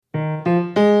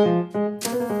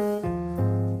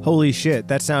Holy shit,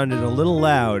 that sounded a little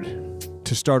loud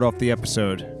to start off the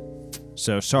episode.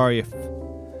 So sorry if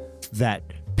that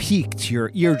piqued your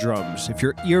eardrums, if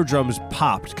your eardrums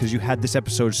popped because you had this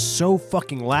episode so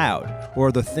fucking loud,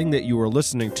 or the thing that you were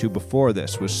listening to before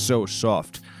this was so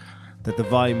soft that the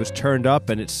volume was turned up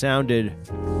and it sounded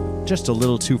just a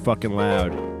little too fucking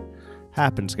loud.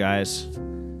 Happens, guys.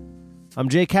 I'm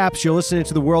J Caps, you're listening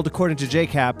to The World According to J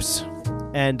Caps,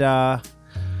 and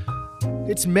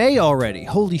it's May already.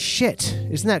 Holy shit.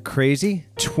 Isn't that crazy?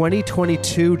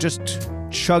 2022 just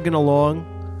chugging along.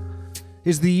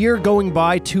 Is the year going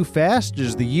by too fast?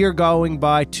 Is the year going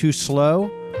by too slow?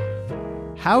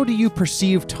 How do you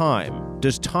perceive time?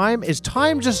 Is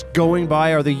time just going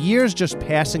by? Are the years just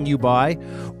passing you by?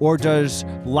 Or does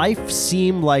life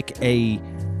seem like a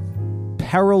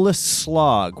perilous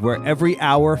slog where every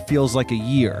hour feels like a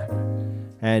year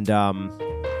and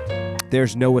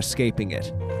there's no escaping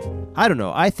it? I don't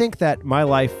know. I think that my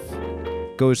life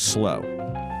goes slow.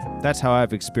 That's how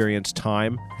I've experienced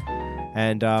time.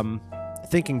 And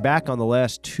thinking back on the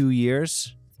last 2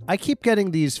 years, I keep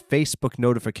getting these Facebook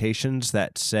notifications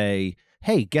that say,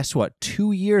 hey, guess what?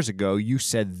 2 years ago, you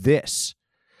said this.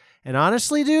 And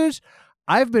honestly, dudes,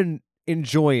 I've been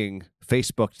enjoying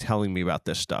Facebook telling me about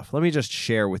this stuff. Let me just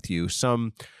share with you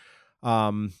some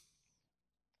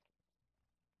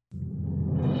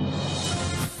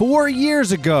 4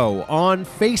 years ago on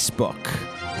Facebook,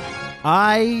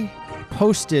 I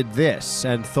posted this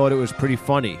and thought it was pretty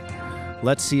funny.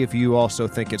 Let's see if you also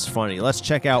think it's funny. Let's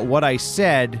check out what I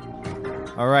said.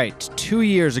 All right, 2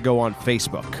 years ago on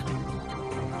Facebook.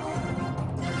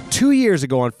 2 years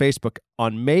ago on Facebook,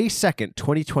 on May 2nd,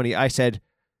 2020, I said,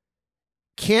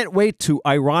 can't wait to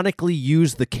ironically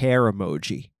use the care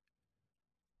emoji.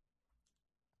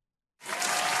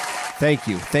 Thank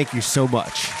you. Thank you so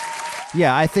much.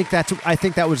 Yeah, I think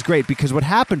that was great because what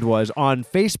happened was on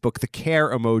Facebook, the care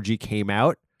emoji came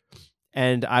out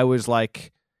and I was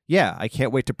like, yeah, I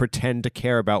can't wait to pretend to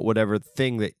care about whatever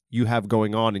thing that you have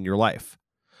going on in your life.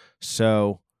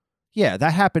 So, yeah,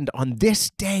 that happened on this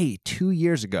day 2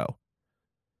 years ago.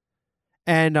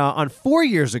 And on 4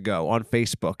 years ago on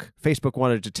Facebook, Facebook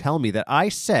wanted to tell me that I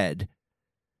said,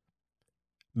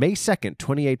 May 2nd,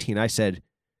 2018, I said,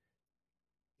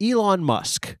 Elon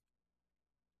Musk.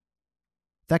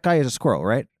 That guy is a squirrel,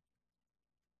 right?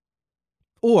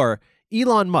 Or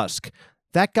Elon Musk.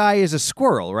 That guy is a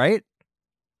squirrel, right?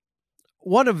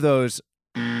 One of those,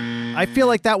 I feel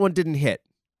like that one didn't hit.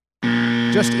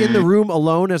 Just in the room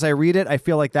alone as I read it, I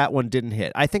feel like that one didn't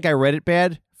hit. I think I read it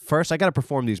bad first. I got to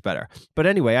perform these better. But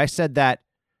anyway, I said that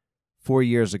 4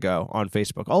 years ago on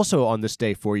Facebook. Also on this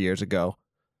day 4 years ago,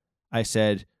 I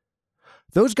said,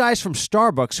 those guys from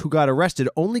Starbucks who got arrested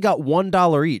only got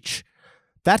 $1 each.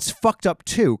 That's fucked up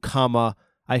too, comma,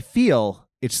 I feel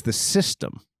it's the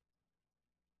system.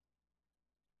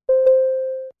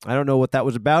 I don't know what that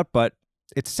was about, but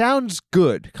it sounds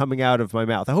good coming out of my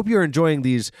mouth. I hope you're enjoying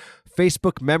these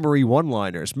Facebook memory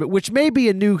one-liners, which may be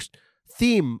a new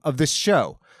theme of this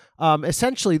show.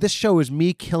 Essentially, this show is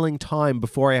me killing time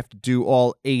before I have to do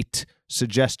all 8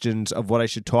 suggestions of what I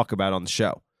should talk about on the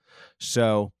show.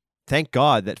 So thank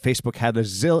God that Facebook had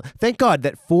Thank God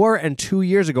that 4 and 2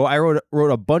 years ago I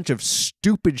wrote a bunch of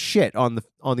stupid shit on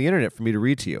the internet for me to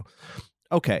read to you.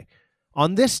 Okay.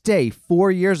 On this day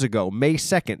 4 years ago, May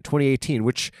 2nd, 2018,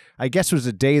 which I guess was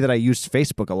a day that I used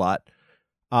Facebook a lot,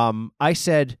 I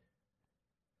said,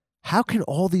 how can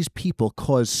all these people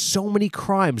cause so many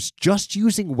crimes just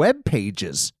using web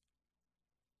pages?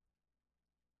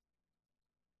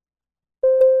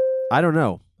 I don't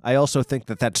know. I also think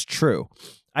that that's true.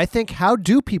 I think, how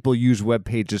do people use web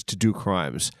pages to do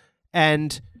crimes?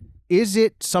 And is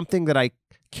it something that I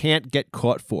can't get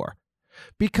caught for?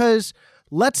 Because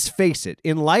let's face it,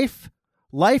 in life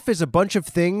is a bunch of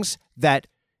things that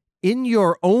in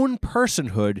your own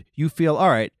personhood, you feel, all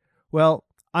right, well,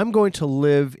 I'm going to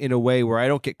live in a way where I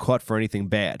don't get caught for anything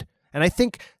bad. And I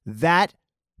think that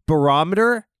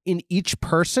barometer in each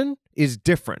person is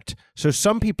different. So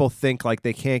some people think like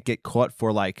they can't get caught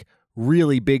for like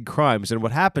really big crimes, and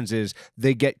what happens is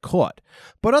they get caught.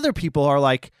 But other people are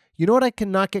like, you know what I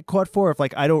cannot get caught for? If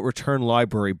like I don't return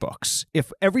library books.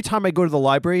 If every time I go to the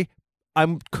library,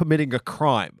 I'm committing a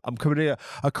crime. I'm committing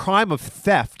a crime of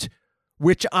theft,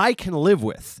 which I can live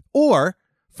with. Or,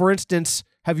 for instance,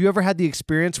 have you ever had the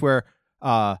experience where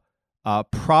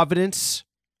Providence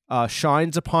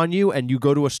shines upon you and you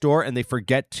go to a store and they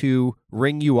forget to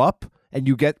ring you up and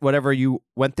you get whatever you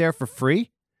went there for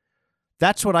free?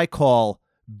 That's what I call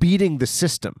beating the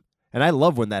system. And I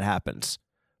love when that happens.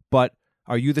 But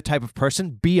are you the type of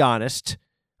person, be honest,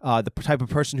 the type of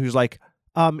person who's like,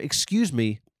 excuse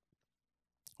me,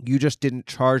 You just didn't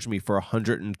charge me for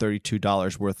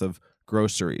 $132 worth of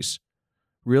groceries.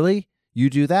 Really? You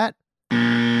do that?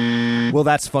 Well,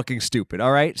 that's fucking stupid,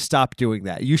 all right? Stop doing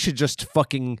that. You should just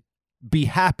fucking be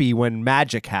happy when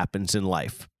magic happens in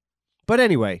life. But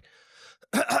anyway,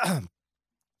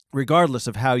 regardless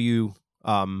of how you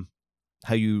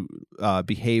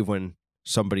behave when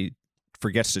somebody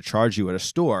forgets to charge you at a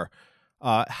store,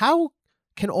 how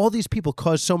can all these people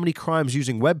cause so many crimes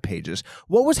using web pages?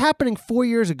 What was happening 4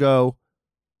 years ago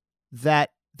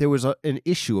that there was an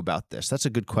issue about this? That's a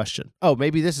good question. Oh,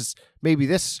 maybe this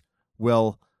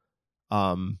will.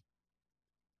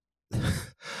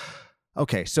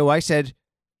 Okay, so I said,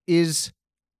 is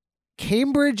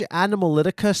Cambridge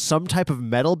Analytica some type of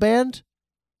metal band?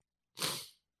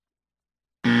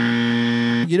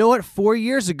 You know what? 4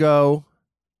 years ago,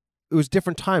 it was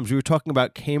different times. We were talking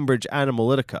about Cambridge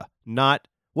Analytica, not...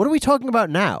 What are we talking about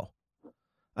now?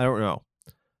 I don't know.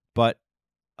 But,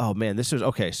 oh man, this was...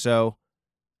 Okay, so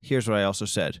here's what I also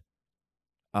said.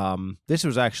 This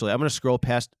was actually... I'm going to scroll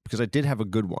past because I did have a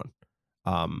good one.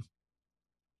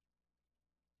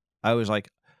 I was like,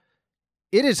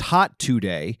 it is hot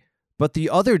today, but the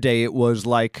other day it was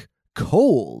like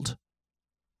cold.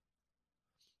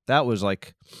 That was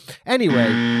like... Anyway,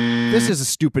 this is a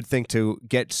stupid thing to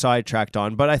get sidetracked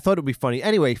on, but I thought it would be funny.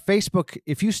 Anyway, Facebook,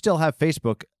 if you still have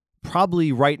Facebook,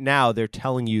 probably right now they're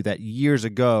telling you that years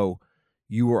ago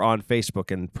you were on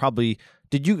Facebook, and probably...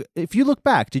 If you look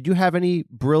back, did you have any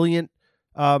brilliant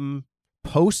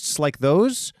posts like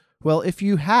those? Well, if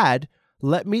you had,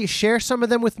 let me share some of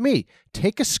them with me.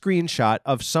 Take a screenshot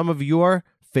of some of your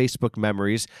Facebook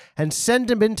memories and send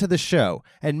them into the show,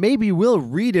 and maybe we'll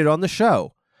read it on the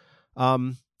show. I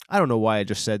don't know why I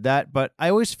just said that, but I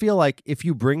always feel like if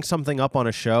you bring something up on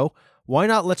a show, why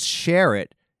not let's share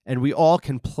it and we all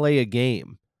can play a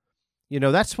game? You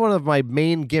know, that's one of my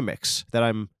main gimmicks that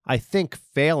I think,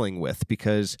 failing with,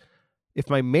 because if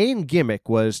my main gimmick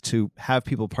was to have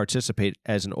people participate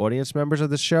as an audience members of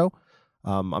this show,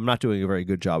 I'm not doing a very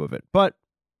good job of it. But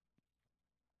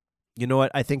you know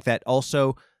what? I think that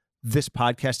also this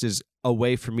podcast is a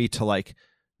way for me to like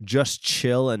just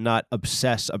chill and not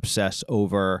obsess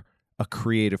over a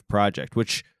creative project,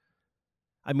 which,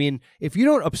 I mean, if you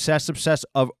don't obsess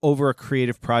over a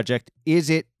creative project,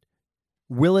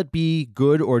 will it be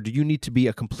good, or do you need to be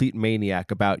a complete maniac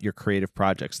about your creative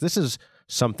projects? This is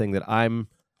something that I'm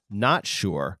not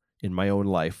sure in my own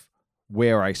life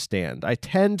where I stand. I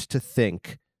tend to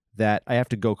think that I have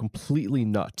to go completely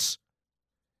nuts.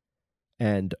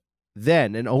 And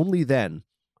then, and only then,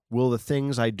 will the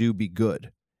things I do be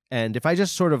good. And if I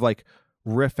just sort of like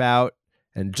riff out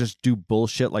and just do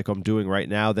bullshit like I'm doing right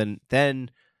now, then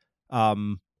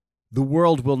the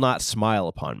world will not smile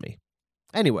upon me.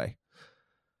 Anyway,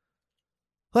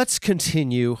 let's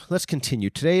continue.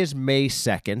 Today is May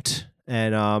 2nd,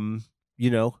 and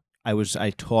I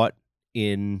taught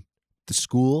in the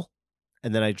school,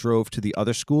 and then I drove to the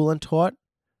other school and taught,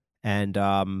 and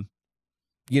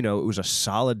it was a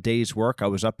solid day's work. I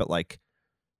was up at like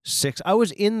 6. I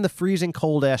was in the freezing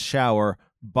cold ass shower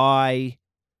by,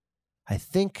 I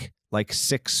think, like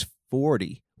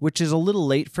 6:40, which is a little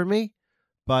late for me,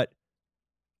 but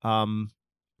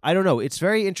I don't know. It's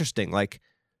very interesting. Like,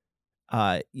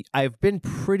 I've been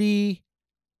pretty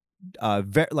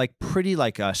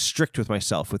strict with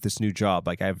myself with this new job.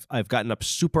 Like, I've gotten up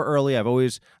super early.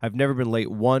 I've never been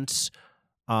late once,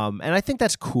 and I think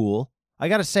that's cool. I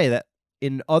got to say that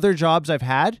in other jobs I've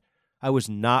had, I was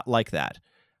not like that.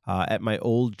 At my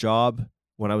old job,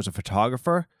 when I was a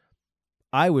photographer,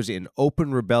 I was in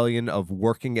open rebellion of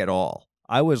working at all.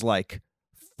 I was like,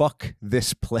 fuck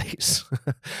this place.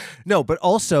 No, but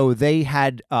also they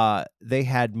had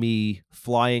me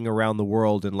flying around the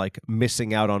world and like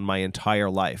missing out on my entire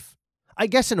life. I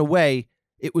guess in a way,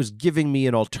 it was giving me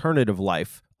an alternative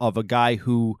life of a guy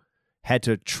who had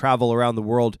to travel around the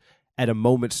world at a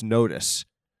moment's notice.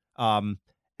 And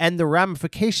the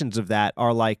ramifications of that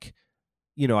are like,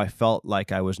 I felt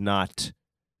like I was not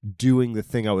doing the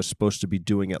thing I was supposed to be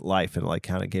doing at life, and like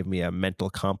kind of gave me a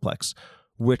mental complex,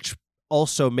 which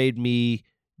also made me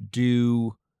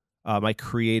do my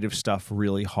creative stuff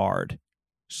really hard.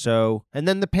 So, and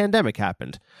then the pandemic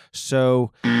happened.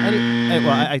 So,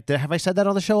 have I said that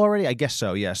on the show already? I guess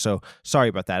so, yeah. So, sorry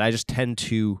about that. I just tend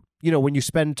to, when you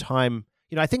spend time,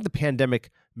 I think the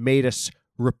pandemic made us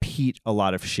repeat a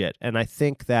lot of shit. And I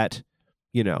think that,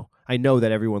 I know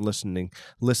that everyone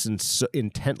listens so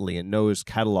intently and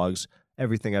catalogs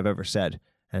everything I've ever said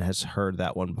and has heard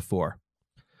that one before.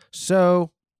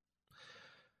 So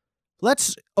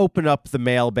let's open up the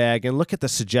mailbag and look at the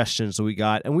suggestions that we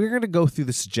got. And we're going to go through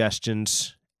the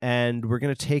suggestions and we're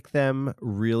going to take them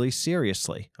really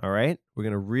seriously, all right? We're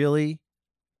going to really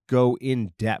go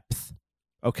in depth.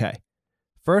 Okay.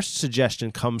 First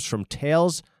suggestion comes from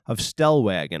Tales of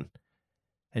Stellwagen,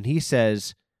 and he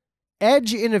says,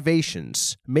 Edge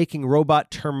Innovations making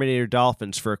robot Terminator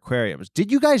dolphins for aquariums.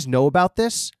 Did you guys know about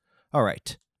this? All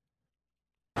right.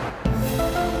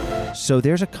 So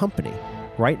there's a company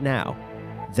right now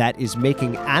that is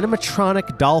making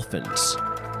animatronic dolphins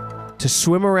to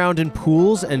swim around in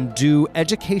pools and do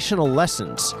educational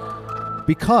lessons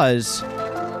because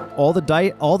all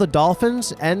the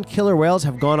dolphins and killer whales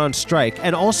have gone on strike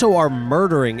and also are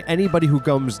murdering anybody who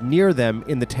comes near them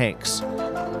in the tanks.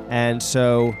 And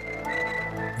so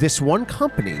this one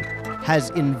company has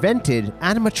invented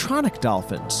animatronic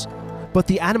dolphins, but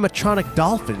the animatronic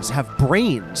dolphins have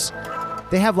brains.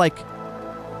 They have like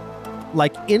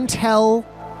Intel,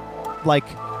 like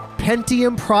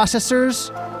Pentium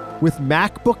processors with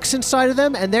MacBooks inside of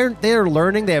them, and they're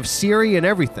learning. They have Siri and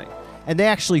everything, and they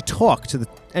actually talk to the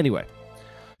anyway.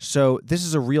 So this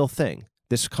is a real thing.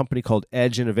 This company called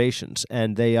Edge Innovations,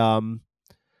 and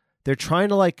they're trying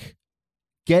to like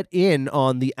get in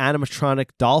on the animatronic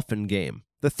dolphin game.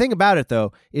 The thing about it,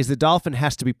 though, is the dolphin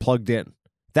has to be plugged in.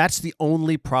 That's the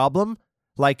only problem.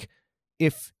 Like,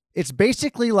 if it's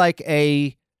basically like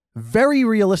a very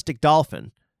realistic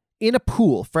dolphin in a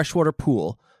pool, freshwater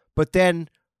pool, but then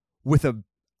with a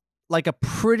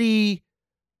pretty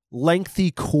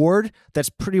lengthy cord that's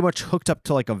pretty much hooked up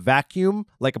to like a vacuum,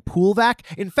 like a pool vac.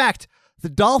 In fact, the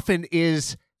dolphin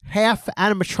is half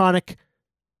animatronic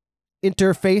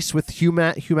interface with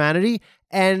humanity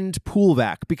and pool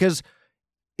vac, because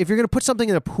if you're going to put something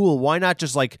in a pool, why not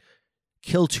just like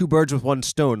kill two birds with one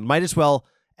stone? Might as well,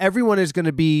 everyone is going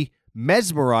to be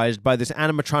mesmerized by this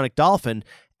animatronic dolphin,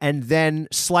 and then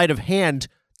sleight of hand,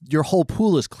 your whole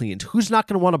pool is cleaned. Who's not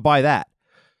going to want to buy that?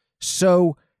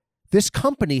 So this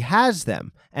company has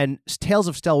them, and Tales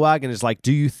of Stellwagen is like,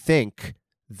 do you think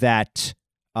that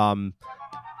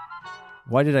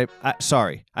why did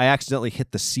sorry, I accidentally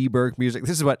hit the Seaberg music.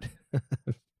 This is what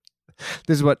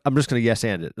I'm just going to yes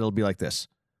and it. It'll be like this.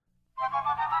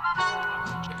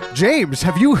 James,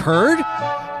 have you heard?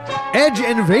 Edge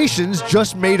Innovations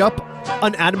just made up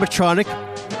an animatronic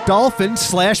dolphin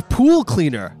 / pool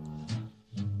cleaner.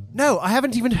 No, I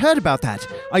haven't even heard about that.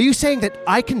 Are you saying that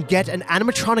I can get an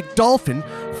animatronic dolphin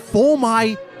for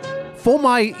my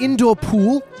indoor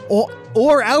pool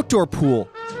or outdoor pool?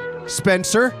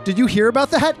 Spencer, did you hear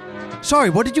about that? Sorry,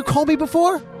 what did you call me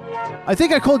before? I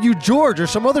think I called you George or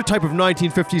some other type of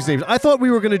 1950s names. I thought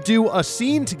we were going to do a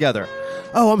scene together.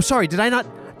 Oh, I'm sorry. Did I not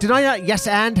yes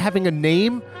and having a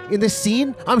name in this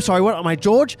scene? I'm sorry, what am I,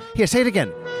 George? Here, say it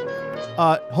again.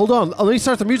 Hold on. Let me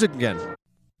start the music again.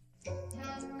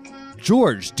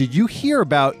 George, did you hear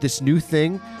about this new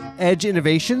thing, Edge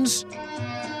Innovations?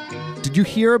 Did you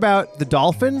hear about the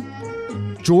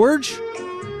dolphin? George?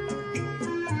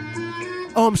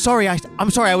 Oh, I'm sorry. I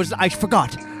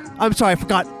forgot. I'm sorry, I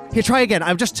forgot. Here, try again.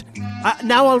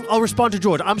 Now I'll respond to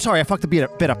George. I'm sorry, I fucked the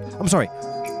bit up. I'm sorry.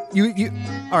 You.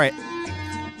 All right.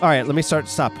 Let me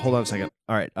stop. Hold on a second.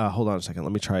 All right. Hold on a second.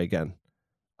 Let me try again.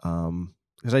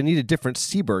 Because I need a different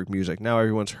Seaberg music. Now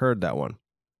everyone's heard that one.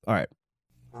 All right.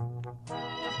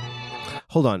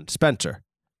 Hold on, Spencer.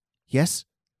 Yes?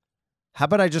 How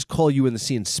about I just call you in the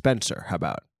scene Spencer? How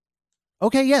about?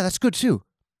 Okay, yeah, that's good too.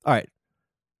 All right.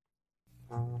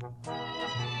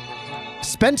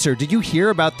 Spencer, did you hear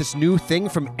about this new thing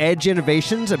from Edge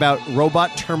Innovations about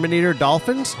robot Terminator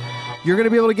dolphins? You're going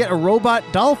to be able to get a robot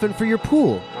dolphin for your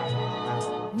pool.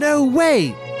 No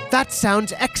way! That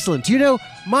sounds excellent. You know,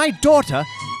 my daughter,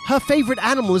 her favorite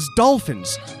animal is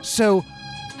dolphins. So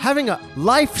having a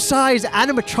life-size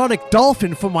animatronic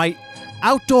dolphin for my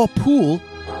outdoor pool,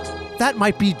 that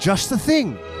might be just the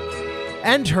thing.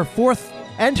 And her fourth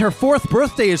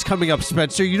birthday is coming up,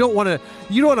 Spencer. You don't want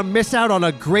to miss out on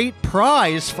a great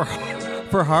prize for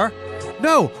her.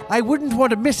 No, I wouldn't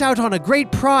want to miss out on a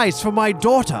great prize for my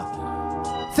daughter.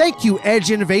 Thank you,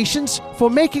 Edge Innovations, for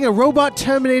making a robot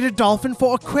Terminator dolphin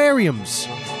for aquariums.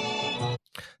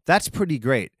 That's pretty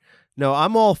great. No,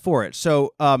 I'm all for it.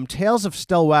 So, Tales of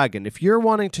Stellwagen, if you're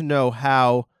wanting to know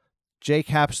how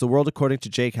JCaps, The World According to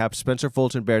JCaps, Spencer,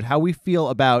 Fullerton, Baird, how we feel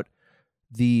about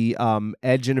the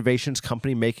Edge Innovations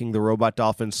company making the robot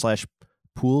dolphin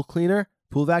 / pool cleaner,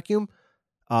 pool vacuum,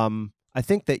 I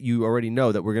think that you already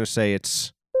know that we're going to say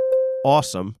it's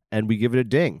awesome, and we give it a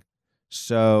ding.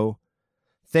 So,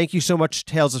 thank you so much,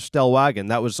 Tales of Stellwagen.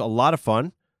 That was a lot of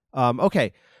fun.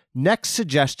 Okay, next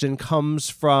suggestion comes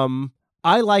from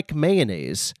I Like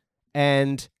Mayonnaise,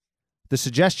 and the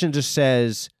suggestion just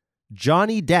says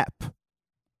Jonny Dep.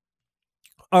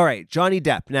 All right, Jonny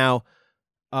Depp. Now,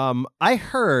 I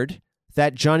heard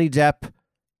that Jonny Depp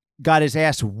got his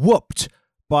ass whooped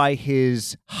by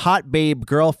his hot babe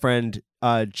girlfriend,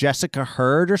 Jessica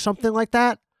Heard or something like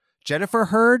that. Jennifer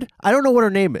Heard. I don't know what her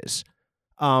name is.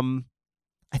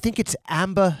 I think it's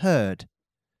Amber Heard.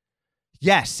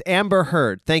 Yes, Amber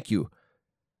Heard. Thank you.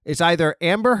 It's either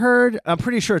Amber Heard. I'm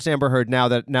pretty sure it's Amber Heard now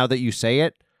that you say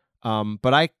it.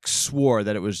 But I swore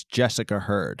that it was Jessica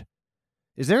Heard.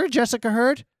 Is there a Jessica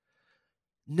Heard?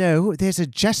 No, there's a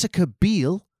Jessica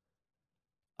Biel.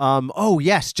 Oh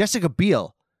yes, Jessica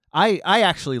Biel. I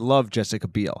actually love Jessica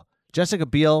Biel. Jessica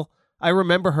Biel, I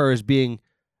remember her as being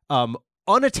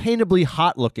unattainably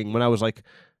hot looking when I was like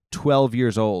 12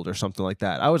 years old or something like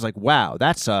that. I was like, wow,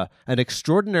 that's an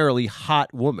extraordinarily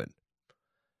hot woman.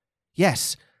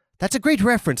 Yes, that's a great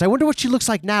reference. I wonder what she looks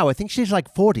like now. I think she's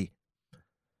like 40.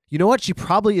 You know what? She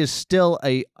probably is still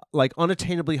a like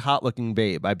unattainably hot looking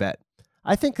babe, I bet.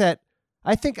 I'm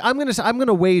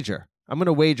gonna wager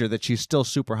that she's still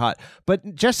super hot.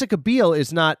 But Jessica Biel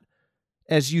is not,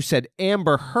 as you said,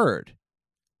 Amber Heard,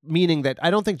 meaning that I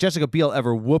don't think Jessica Biel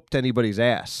ever whooped anybody's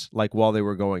ass like while they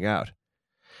were going out.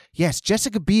 Yes,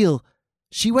 Jessica Biel,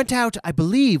 she went out, I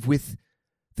believe, with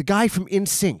the guy from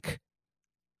NSYNC.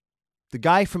 The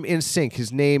guy from NSYNC,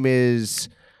 his name is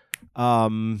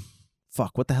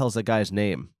what the hell is that guy's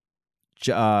name?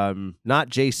 Not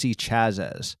J.C.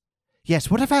 Chazes.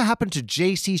 Yes, whatever happened to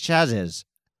J.C. Chazes?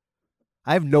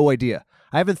 I have no idea.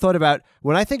 I haven't thought about,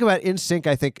 when I think about NSYNC,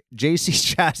 I think J.C.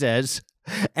 Chazes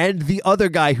and the other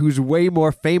guy who's way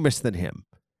more famous than him.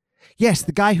 Yes,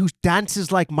 the guy who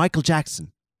dances like Michael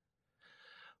Jackson.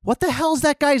 What the hell is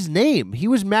that guy's name? He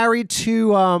was married to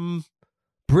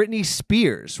Britney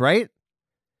Spears, right?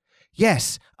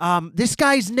 Yes, this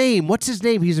guy's name, what's his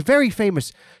name? He's very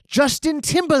famous. Justin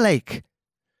Timberlake.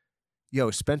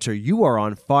 Yo, Spencer, you are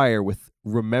on fire with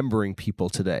remembering people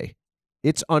today.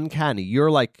 It's uncanny.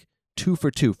 You're like 2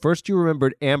 for 2. First you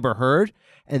remembered Amber Heard,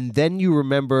 and then you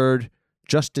remembered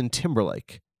Justin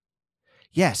Timberlake.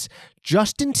 Yes,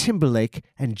 Justin Timberlake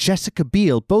and Jessica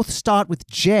Biel both start with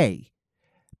J,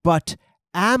 but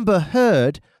Amber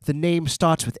Heard, the name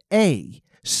starts with A.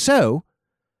 So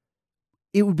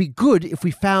it would be good if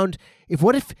we found,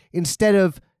 what if instead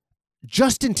of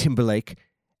Justin Timberlake,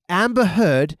 Amber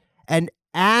Heard, and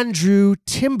Andrew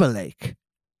Timberlake?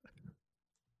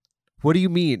 What do you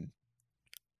mean?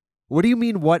 What do you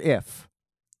mean, what if?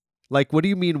 Like, what do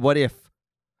you mean, what if?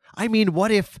 I mean,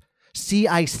 what if, see,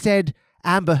 I said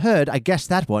Amber Heard, I guessed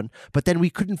that one, but then we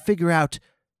couldn't figure out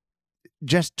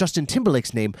just Justin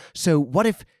Timberlake's name. So what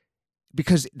if,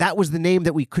 because that was the name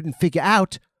that we couldn't figure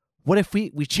out, what if we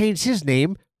changed his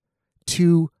name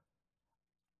to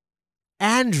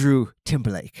Andrew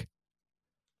Timberlake?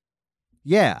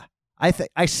 Yeah, I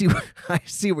see what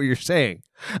you're saying.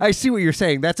 I see what you're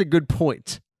saying. That's a good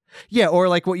point. Yeah, or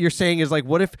like what you're saying is like,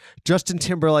 what if Justin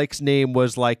Timberlake's name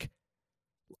was like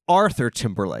Arthur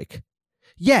Timberlake?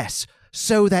 Yes,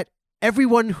 so that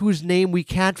everyone whose name we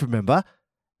can't remember,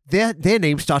 their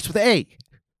name starts with A.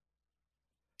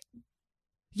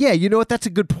 Yeah, you know what? That's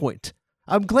a good point.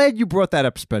 I'm glad you brought that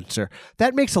up, Spencer.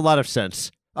 That makes a lot of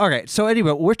sense. All right, so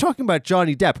anyway, we're talking about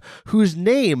Jonny Depp, whose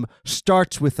name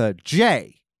starts with a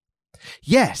J.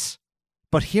 Yes,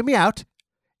 but hear me out.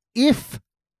 If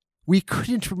we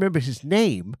couldn't remember his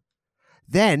name,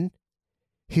 then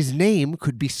his name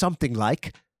could be something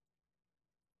like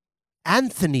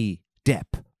Anthony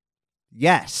Depp.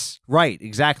 Yes, right,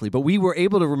 exactly. But we were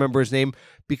able to remember his name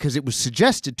because it was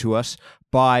suggested to us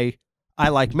by I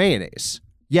Like Mayonnaise.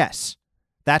 Yes,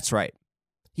 that's right.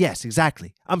 Yes,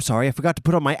 exactly. I'm sorry, I forgot to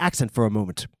put on my accent for a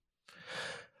moment.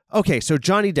 Okay, so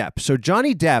Jonny Depp. So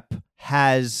Jonny Depp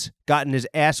has gotten his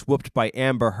ass whooped by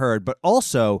Amber Heard, but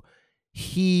also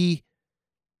I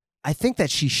think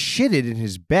that she shitted in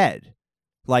his bed,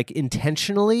 like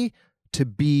intentionally to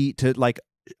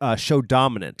show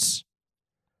dominance.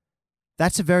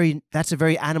 That's a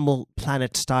very Animal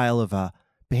Planet style of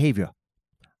behavior.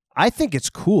 I think it's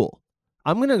cool.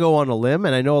 I'm going to go on a limb,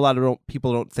 and I know a lot of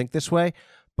people don't think this way,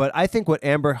 but I think what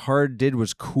Amber Heard did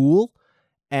was cool.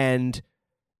 And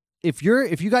if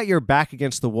you got your back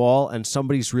against the wall and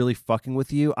somebody's really fucking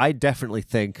with you, I definitely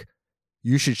think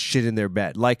you should shit in their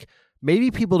bed. Like,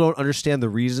 maybe people don't understand the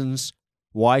reasons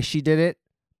why she did it,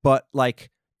 but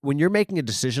like when you're making a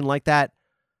decision like that,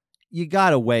 you got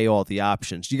to weigh all the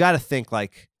options. You got to think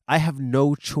like, I have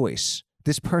no choice.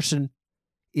 This person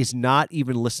is not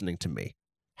even listening to me.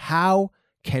 How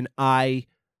can I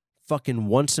fucking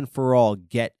once and for all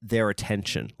get their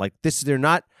attention? Like this, they're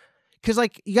not, because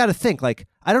like you got to think like,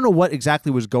 I don't know what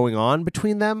exactly was going on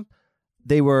between them.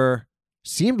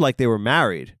 Seemed like they were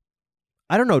married.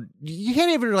 I don't know. You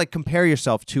can't even like compare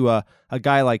yourself to a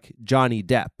guy like Jonny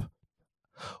Depp.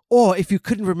 Or if you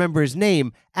couldn't remember his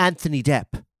name, Anthony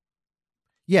Depp.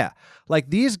 Yeah, like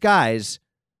these guys,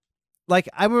 like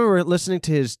I remember listening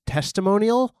to his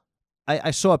testimonial.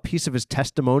 I saw a piece of his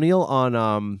testimonial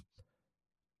on,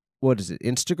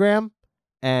 Instagram?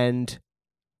 And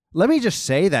let me just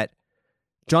say that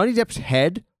Jonny Depp's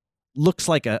head looks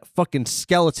like a fucking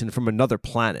skeleton from another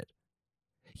planet.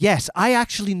 Yes, I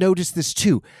actually noticed this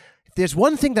too. If there's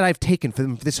one thing that I've taken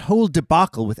from this whole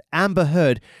debacle with Amber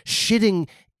Heard shitting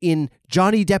in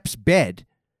Jonny Depp's bed,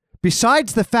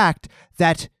 besides the fact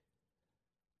that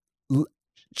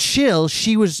she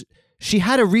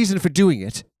had a reason for doing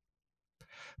it,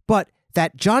 but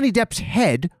that Jonny Depp's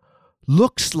head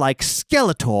looks like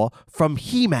Skeletor from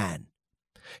He-Man.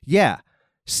 Yeah,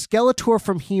 Skeletor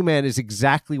from He-Man is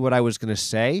exactly what I was going to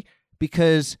say,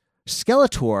 because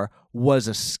Skeletor was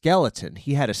a skeleton.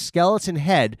 He had a skeleton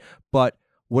head, but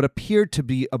what appeared to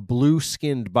be a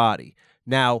blue-skinned body.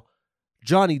 Now,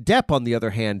 Jonny Depp, on the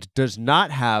other hand, does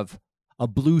not have a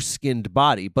blue-skinned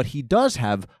body, but he does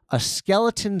have a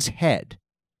skeleton's head.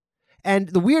 And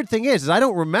the weird thing is I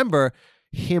don't remember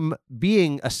him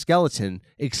being a skeleton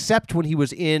except when he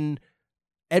was in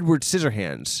Edward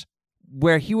Scissorhands,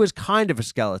 where he was kind of a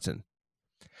skeleton.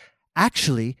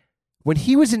 Actually, when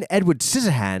he was in Edward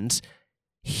Scissorhands,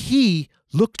 he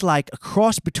looked like a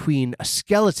cross between a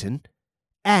skeleton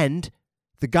and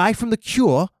the guy from The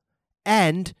Cure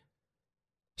and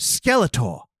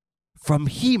Skeletor from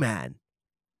He-Man.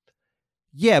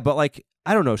 Yeah, but like,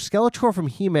 I don't know, Skeletor from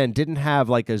He-Man didn't have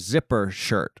like a zipper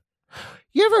shirt.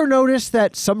 You ever notice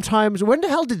that sometimes, when the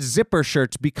hell did zipper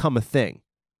shirts become a thing?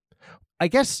 I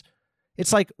guess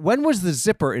it's like, when was the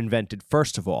zipper invented,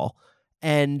 first of all?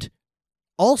 And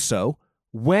also,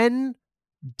 when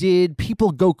did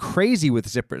people go crazy with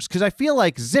zippers? Because I feel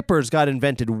like zippers got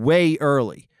invented way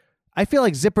early. I feel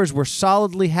like zippers were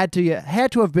solidly had to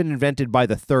have been invented by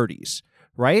the 30s,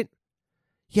 right?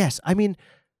 Yes, I mean,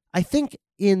 I think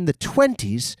in the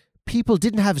 20s, people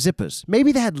didn't have zippers.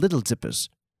 Maybe they had little zippers.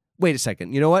 Wait a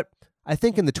second, you know what? I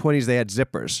think in the 20s they had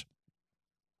zippers.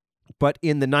 But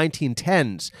in the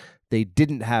 1910s, they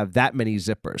didn't have that many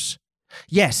zippers.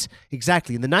 Yes,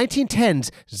 exactly. In the 1910s,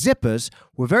 zippers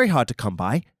were very hard to come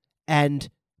by, and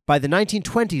by the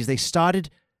 1920s, they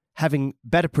started having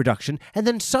better production, and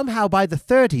then somehow by the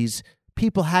 30s,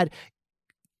 people had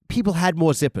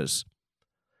more zippers.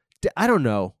 I don't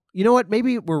know. You know what?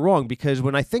 Maybe we're wrong, because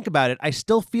when I think about it, I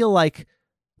still feel like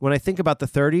when I think about the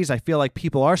 30s, I feel like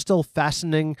people are still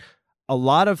fastening a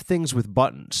lot of things with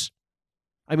buttons.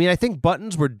 I mean, I think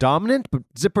buttons were dominant, but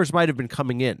zippers might have been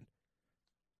coming in.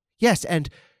 Yes, and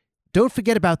don't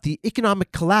forget about the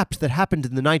economic collapse that happened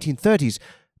in the 1930s,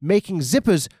 making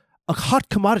zippers a hot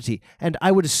commodity, and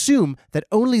I would assume that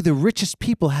only the richest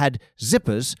people had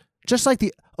zippers, just like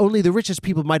only the richest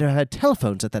people might have had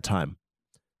telephones at that time.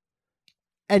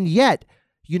 And yet,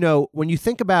 you know, when you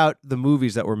think about the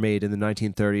movies that were made in the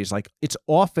 1930s, like, it's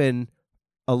often,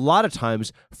 a lot of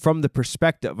times, from the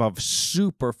perspective of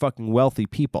super fucking wealthy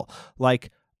people. Like,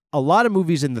 a lot of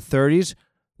movies in the 30s,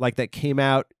 like, that came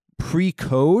out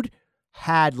pre-code,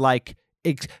 had, like,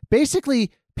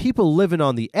 basically people living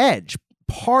on the edge,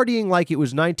 partying like it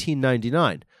was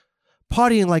 1999,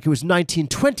 partying like it was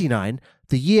 1929,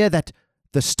 the year that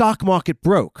the stock market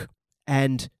broke,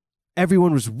 and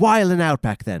everyone was wilding out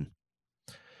back then.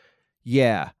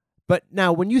 Yeah. But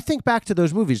now, when you think back to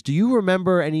those movies, do you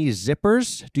remember any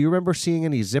zippers? Do you remember seeing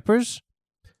any zippers?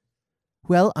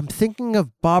 Well, I'm thinking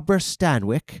of Barbara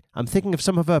Stanwyck. I'm thinking of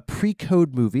some of her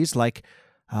pre-code movies, like,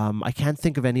 I can't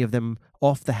think of any of them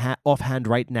offhand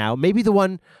right now. Maybe the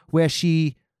one where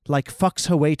she, like, fucks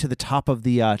her way to the top of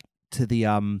the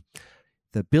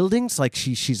buildings, like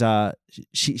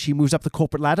she moves up the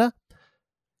corporate ladder.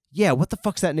 Yeah, what the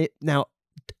fuck's that? Now,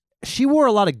 she wore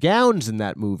a lot of gowns in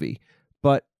that movie,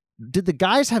 but did the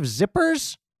guys have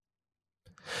zippers?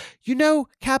 You know,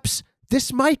 Caps,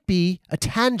 this might be a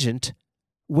tangent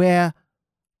where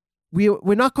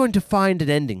we're not going to find an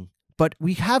ending, but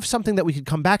we have something that we could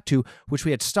come back to, which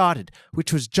we had started,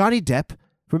 which was Jonny Depp.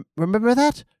 Remember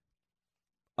that?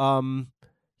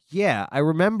 Yeah, I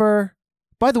remember.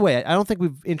 By the way, I don't think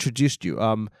we've introduced you.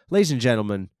 Ladies and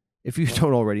gentlemen, if you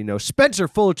don't already know, Spencer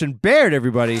Fullerton Baird,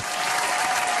 everybody.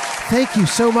 Thank you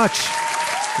so much.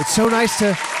 It's so nice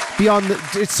to be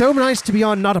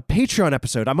on not a Patreon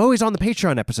episode. I'm always on the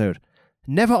Patreon episode.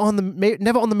 Never on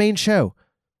the main show.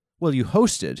 Well, you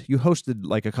hosted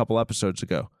like a couple episodes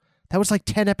ago. That was like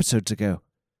 10 episodes ago.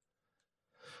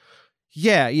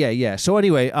 Yeah. So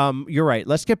anyway, you're right.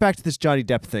 Let's get back to this Jonny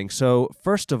Depp thing. So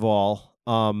first of all,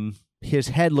 his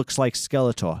head looks like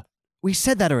Skeletor. We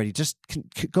said that already. Just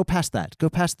go past that. Go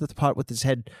past the part with his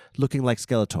head looking like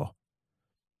Skeletor.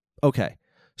 Okay.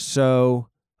 So,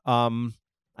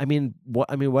 what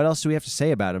else do we have to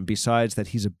say about him besides that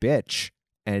he's a bitch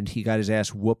and he got his ass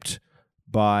whooped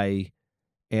by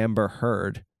Amber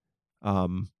Heard?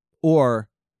 Or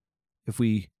if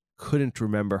we couldn't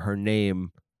remember her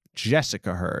name,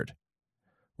 Jessica Heard.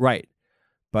 Right.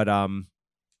 But,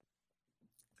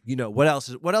 what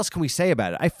else can we say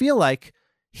about it? I feel like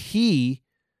he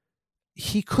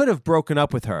could have broken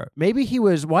up with her. Maybe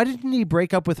why didn't he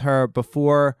break up with her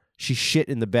before she shit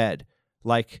in the bed?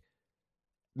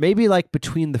 Maybe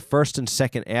between the first and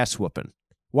second ass whooping.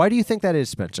 Why do you think that is,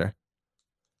 Spencer?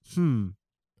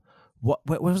 What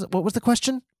was the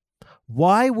question?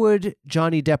 Why would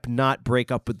Jonny Depp not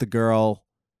break up with the girl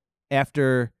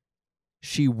after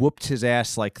she whooped his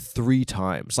ass 3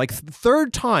 times?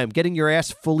 Third time getting your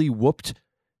ass fully whooped,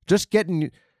 just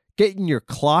getting your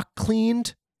clock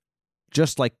cleaned,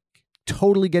 just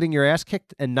totally getting your ass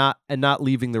kicked and not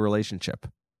leaving the relationship.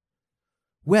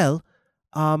 Well,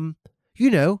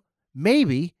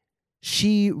 maybe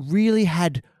she really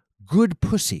had good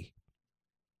pussy.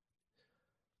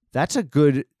 That's an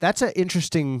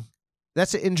interesting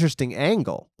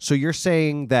angle. So you're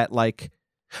saying that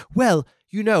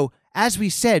as we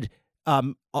said,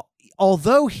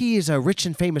 although he is a rich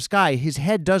and famous guy, his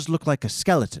head does look like a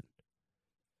skeleton.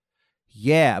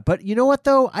 Yeah, but you know what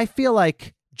though? I feel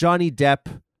like Jonny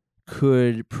Depp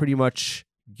could pretty much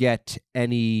get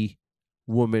any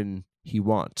woman he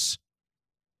wants.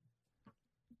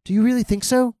 Do you really think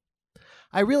so?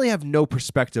 I really have no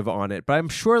perspective on it, but I'm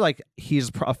sure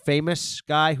he's a famous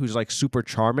guy who's super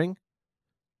charming.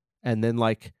 And then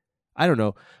I don't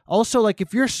know. Also,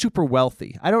 if you're super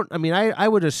wealthy, I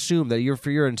would assume that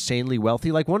you're insanely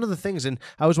wealthy. One of the things, and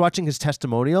I was watching his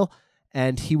testimonial,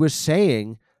 and he was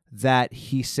saying that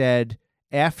he said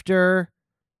after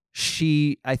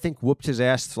she, I think, whooped his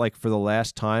ass for the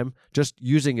last time, just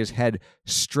using his head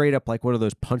straight up like one of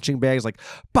those punching bags,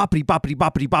 boppity, boppity,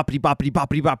 boppity, boppity, boppity,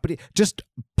 boppity, boppity, just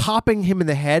popping him in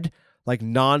the head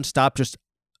nonstop. Just,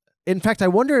 in fact, I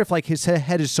wonder if his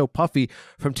head is so puffy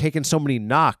from taking so many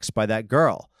knocks by that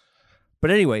girl.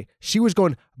 But anyway, she was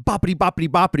going boppity, boppity,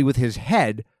 boppity with his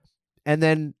head, and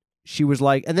then he was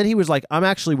like,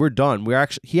 we're done.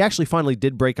 He actually finally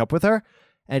did break up with her.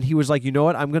 And he was like, you know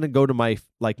what? I'm going to go to my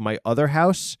other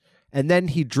house. And then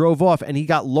he drove off and he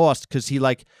got lost because he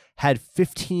had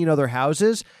 15 other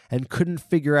houses and couldn't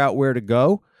figure out where to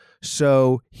go.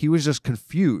 So he was just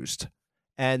confused.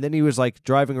 And then he was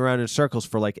driving around in circles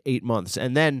for 8 months.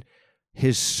 And then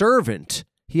his servant,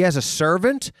 he has a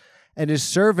servant, and his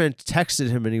servant texted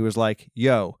him and he was like,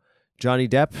 yo, Jonny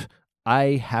Depp,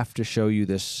 I have to show you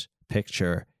this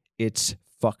picture. It's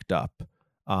fucked up.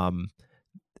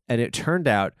 And it turned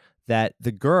out that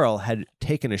the girl had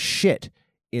taken a shit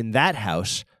in that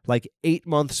house 8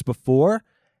 months before,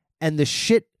 and the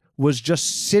shit was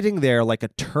just sitting there like a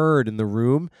turd in the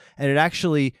room, and it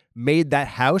actually made that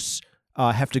house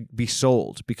have to be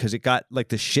sold because it got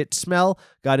the shit smell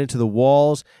got into the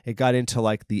walls, it got into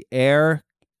the air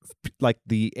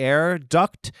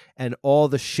duct, and all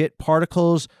the shit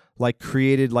particles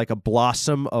created a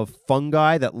blossom of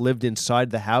fungi that lived inside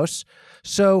the house.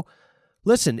 So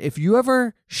listen, if you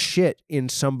ever shit in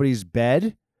somebody's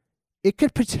bed, it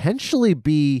could potentially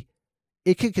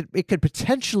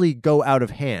go out of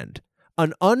hand.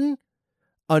 An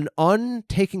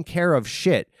untaken care of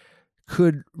shit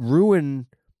could ruin,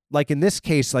 in this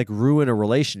case, ruin a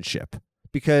relationship.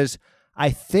 Because I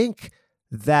think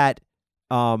that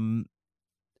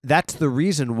that's the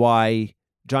reason why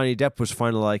Jonny Depp was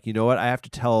finally you know what, I have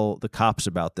to tell the cops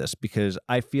about this, because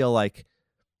I feel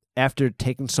after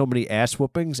taking so many ass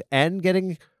whoopings and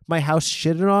getting my house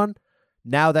shitted on,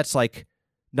 now that's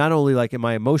not only am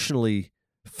I emotionally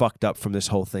fucked up from this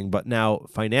whole thing, but now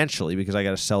financially because I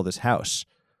got to sell this house.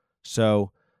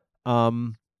 So,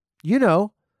 but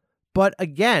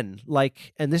again,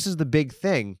 and this is the big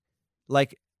thing,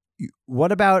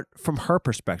 what about from her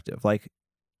perspective?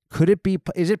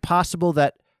 Is it possible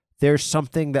that there's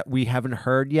something that we haven't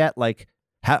heard yet?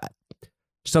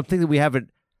 Something that we haven't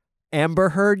Amber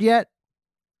Heard yet?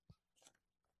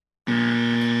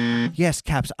 Yes,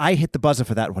 Caps, I hit the buzzer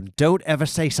for that one. Don't ever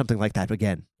say something like that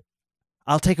again.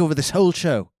 I'll take over this whole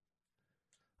show.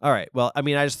 All right. Well, I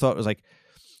just thought it was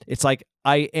it's I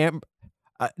am.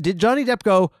 Did Jonny Depp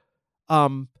go,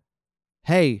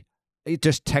 hey,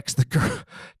 just text the girl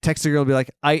and be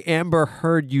like, I Amber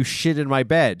Heard you shit in my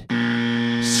bed.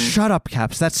 Shut up,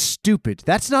 Caps. That's stupid.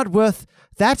 That's not worth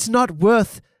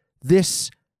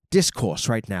this discourse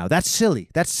right now. That's silly.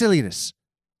 That's silliness.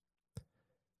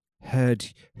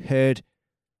 heard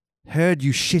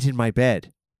you shit in my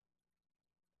bed.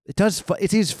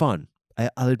 It is fun.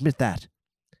 I'll admit that.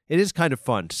 It is kind of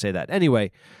fun to say that.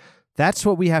 Anyway, that's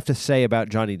what we have to say about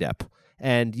Jonny Depp.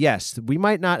 And yes, we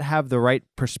might not have the right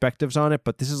perspectives on it,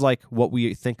 but this is like what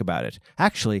we think about it.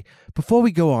 Actually, before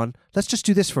we go on, let's just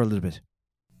do this for a little bit.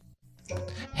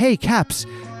 Hey, Caps,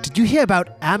 did you hear about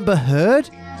Amber Heard?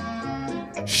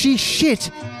 She shit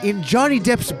in Jonny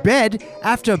Depp's bed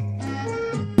after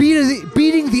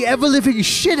beating the ever-living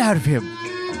shit out of him.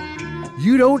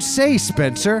 You don't say,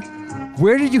 Spencer.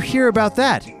 Where did you hear about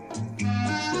that?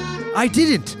 I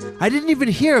didn't even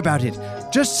hear about it.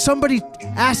 Just somebody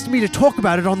asked me to talk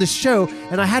about it on this show,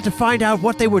 and I had to find out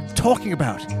what they were talking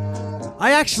about.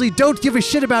 I actually don't give a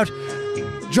shit about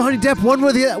Jonny Depp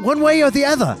one way or the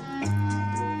other.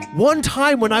 One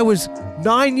time when I was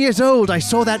 9 years old, I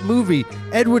saw that movie,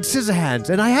 Edward Scissorhands,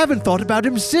 and I haven't thought about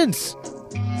him since.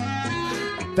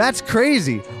 That's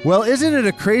crazy. Well, isn't it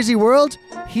a crazy world?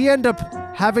 He ended up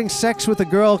having sex with a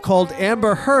girl called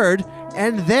Amber Heard,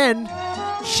 and then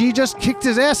she just kicked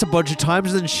his ass a bunch of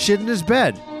times and then shit in his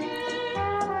bed.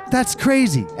 That's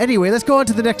crazy. Anyway, let's go on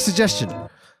to the next suggestion. All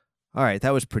right,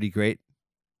 that was pretty great.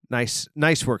 Nice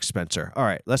work, Spencer. All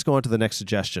right, let's go on to the next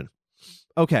suggestion.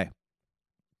 Okay.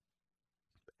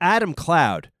 Adam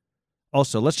Cloud.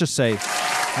 Also, let's just say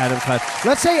Adam Cloud.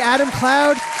 Let's say Adam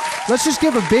Cloud. Let's just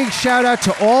give a big shout out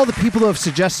to all the people who have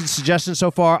suggested suggestions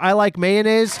so far. I like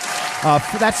mayonnaise.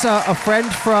 That's a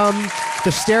friend from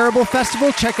the Starable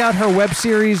Festival. Check out her web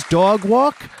series Dog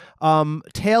Walk.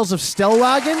 Tales of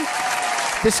Stellwagen.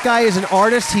 This guy is an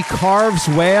artist. He carves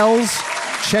whales.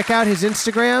 Check out his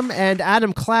Instagram. And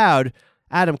Adam Cloud,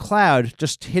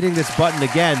 just hitting this button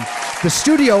again. The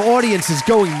studio audience is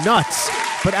going nuts.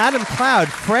 But Adam Cloud,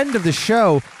 friend of the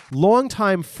show,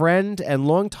 longtime friend and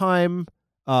longtime,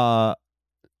 I've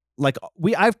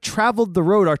traveled the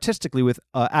road artistically with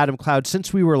Adam Cloud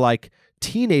since we were like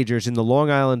teenagers in the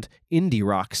Long Island indie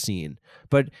rock scene.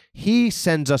 But he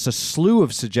sends us a slew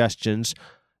of suggestions.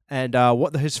 And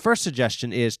his first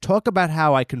suggestion is talk about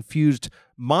how I confused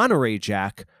Monterey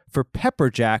Jack for Pepper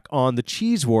Jack on the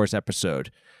Cheese Wars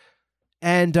episode.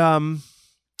 And, all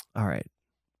right,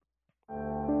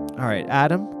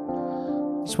 Adam,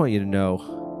 I just want you to know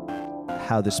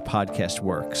how this podcast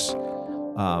works.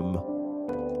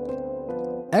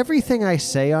 Everything I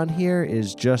say on here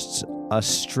is just a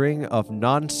string of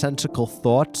nonsensical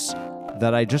thoughts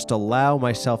that I just allow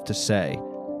myself to say.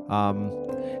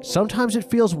 Sometimes it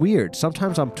feels weird.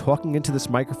 Sometimes I'm talking into this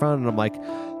microphone and I'm like,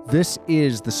 this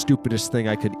is the stupidest thing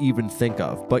I could even think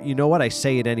of. But you know what? I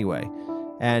say it anyway.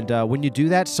 And when you do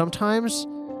that, sometimes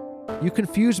you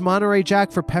confuse Monterey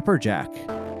Jack for Pepper Jack.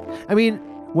 I mean,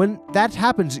 when that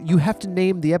happens, you have to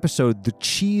name the episode The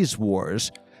Cheese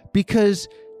Wars because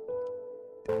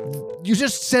you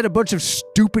just said a bunch of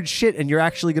stupid shit and you're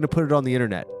actually going to put it on the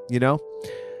internet, you know?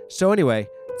 So anyway,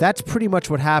 that's pretty much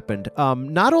what happened.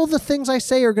 Not all the things I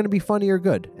say are going to be funny or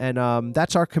good. And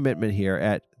that's our commitment here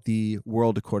at The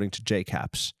World According to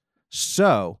JCaps.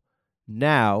 So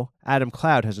now Adam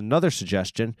Cloud has another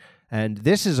suggestion, and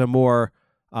this is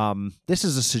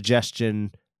a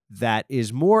suggestion that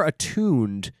is more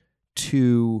attuned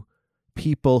to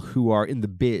people who are in the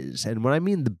biz. And when I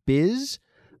mean the biz,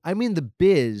 I mean the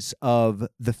biz of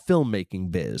the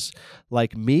filmmaking biz,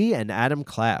 like me and Adam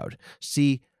Cloud.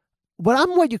 See,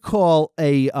 I'm what you call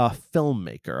a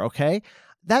filmmaker, okay?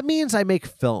 That means I make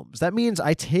films. That means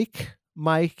I take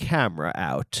my camera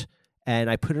out and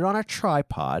I put it on a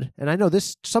tripod. And I know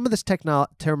some of this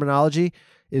terminology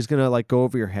is going to like go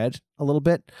over your head a little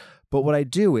bit. But what I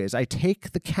do is I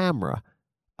take the camera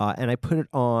and I put it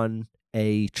on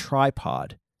a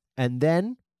tripod. And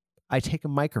then I take a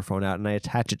microphone out and I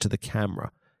attach it to the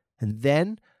camera. And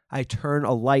then I turn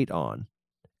a light on.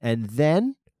 And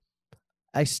then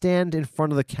I stand in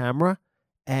front of the camera,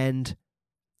 and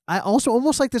I also,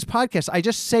 almost like this podcast, I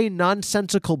just say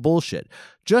nonsensical bullshit,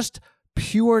 just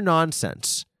pure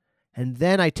nonsense. And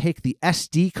then I take the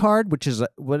SD card, which is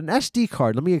what an SD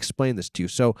card, let me explain this to you.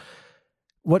 So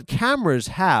what cameras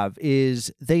have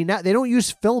is they don't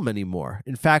use film anymore.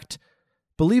 In fact,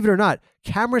 believe it or not,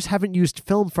 cameras haven't used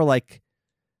film for like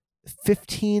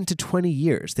 15 to 20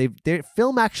 years. Their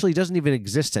film actually doesn't even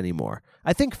exist anymore.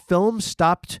 I think film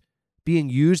stopped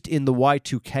being used in the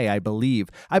Y2K, I believe.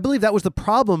 I believe that was the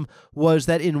problem, was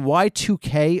that in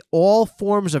Y2K, all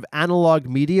forms of analog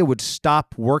media would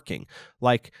stop working.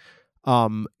 Like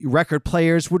record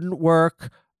players wouldn't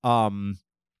work.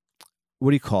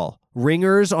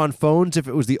 Ringers on phones, if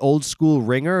it was the old school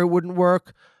ringer, it wouldn't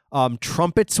work.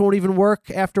 Trumpets won't even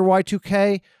work after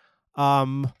Y2K.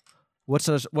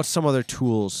 What's some other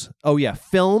tools? Oh yeah,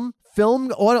 film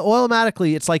film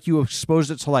automatically, it's like you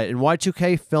exposed it to light. In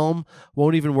Y2K, film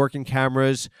won't even work in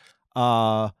cameras.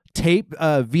 Tape,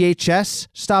 VHS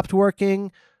stopped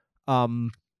working.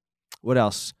 What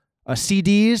else?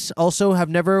 CDs also have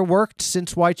never worked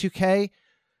since Y2K.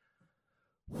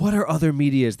 What are other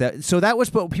medias that? So that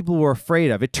was what people were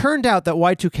afraid of. It turned out that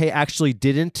Y2K actually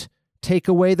didn't take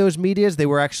away those medias. They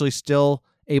were actually still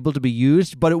able to be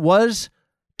used, but it was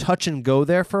touch and go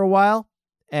there for a while.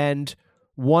 And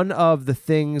one of the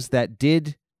things that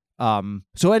did.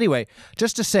 So anyway,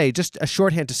 just a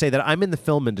shorthand to say that I'm in the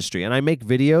film industry and I make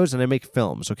videos and I make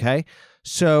films. Okay,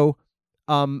 so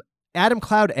Adam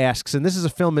Cloud asks, and this is a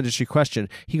film industry question.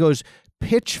 He goes,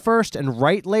 pitch first and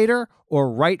write later,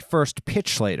 or write first,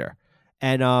 pitch later.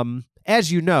 And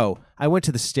as you know, I went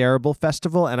to the Starable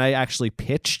Festival and I actually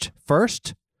pitched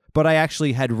first, but I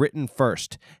actually had written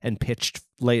first and pitched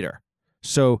later.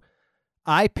 So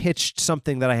I pitched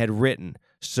something that I had written.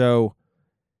 So,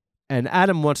 and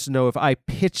Adam wants to know if I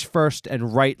pitch first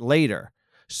and write later.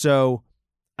 So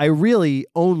I really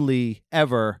only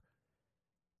ever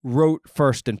wrote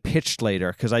first and pitched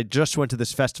later because I just went to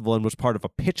this festival and was part of a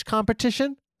pitch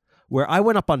competition where I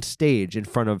went up on stage in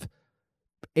front of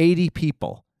 80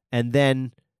 people, and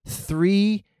then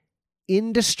 3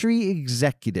 industry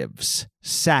executives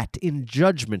sat in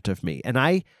judgment of me, and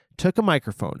I took a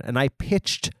microphone and I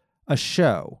pitched a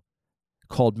show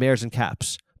called Mares and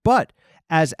Caps. But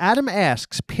as Adam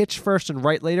asks, pitch first and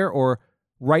write later, or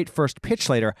write first, pitch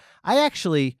later, I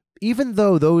actually, even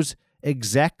though those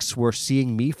execs were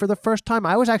seeing me for the first time,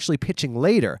 I was actually pitching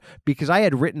later because I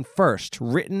had written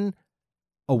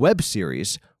a web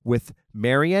series with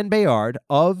Marianne Baird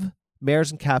of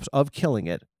Mares and Caps of Killing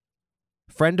It,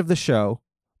 friend of the show,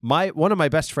 one of my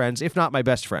best friends, if not my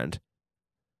best friend,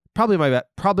 probably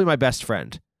my best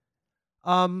friend.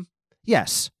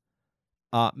 Yes,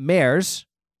 Mares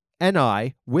and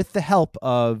I, with the help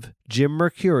of Jim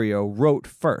Mercurio, wrote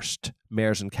first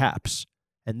Mares and Caps,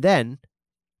 and then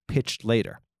pitched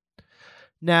later.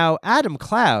 Now, Adam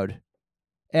Cloud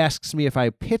asks me if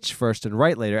I pitch first and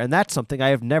write later, and that's something I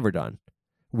have never done.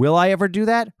 Will I ever do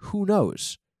that? Who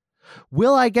knows?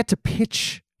 Will I get to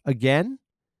pitch again?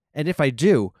 And if I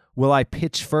do, will I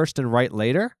pitch first and write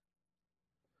later?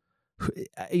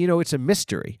 You know, it's a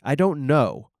mystery. I don't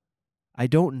know. I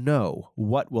don't know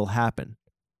what will happen.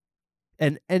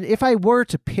 And if I were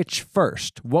to pitch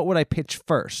first, what would I pitch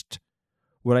first?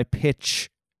 Would I pitch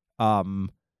a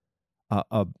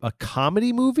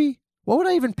comedy movie? What would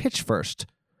I even pitch first?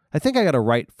 I think I got to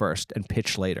write first and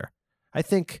pitch later. I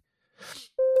think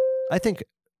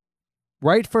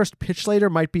write first, pitch later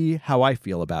might be how I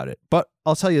feel about it. But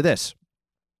I'll tell you this.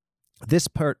 This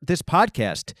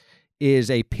podcast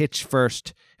is a pitch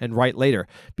first and write later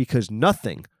because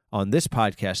nothing on this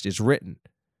podcast is written.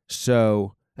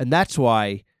 So, and that's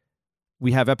why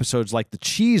we have episodes like the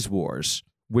Cheese Wars,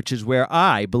 which is where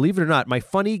I, believe it or not, my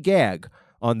funny gag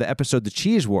on the episode The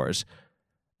Cheese Wars,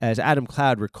 as Adam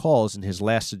Cloud recalls in his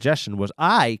last suggestion, was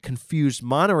I confused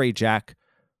Monterey Jack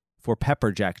for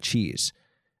pepper jack cheese.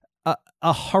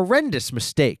 A horrendous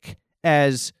mistake,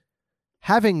 as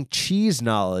having cheese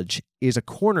knowledge is a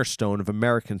cornerstone of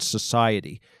American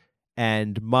society,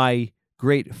 and my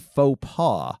great faux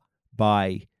pas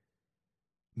by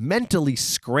mentally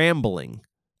scrambling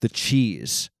the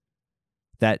cheese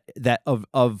that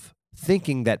of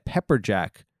thinking that pepper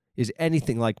jack is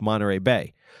anything like Monterey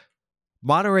Bay.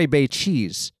 Monterey Bay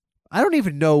cheese, I don't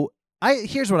even know.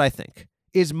 Here's what I think.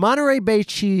 Is Monterey Bay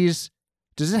cheese,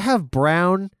 does it have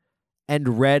brown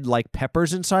and red like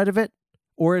peppers inside of it?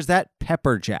 Or is that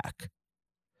pepper jack?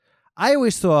 I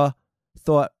always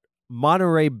thought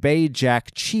Monterey Bay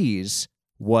Jack cheese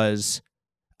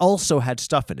also had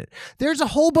stuff in it. There's a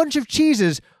whole bunch of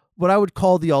cheeses, what I would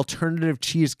call the alternative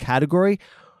cheese category,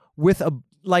 with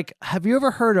have you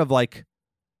ever heard of like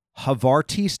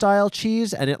Havarti style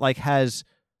cheese, and it like has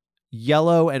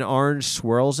yellow and orange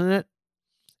swirls in it?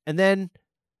 And then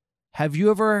have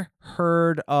you ever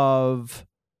heard of,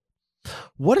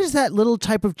 what is that little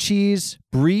type of cheese?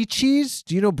 Brie cheese?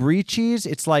 Do you know brie cheese?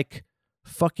 It's like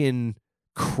fucking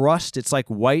crust. It's like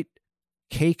white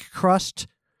cake crust.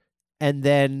 And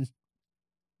then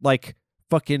like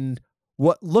fucking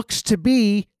what looks to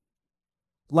be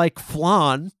like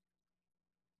flan,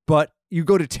 but you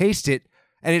go to taste it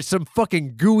and it's some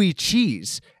fucking gooey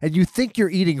cheese, and you think you're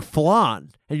eating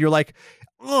flan, and you're like,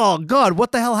 oh God,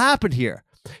 what the hell happened here?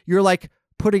 You're like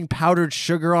putting powdered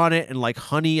sugar on it and like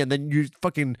honey, and then you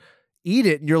fucking eat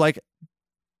it and you're like,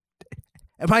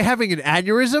 am I having an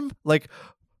aneurysm? Like,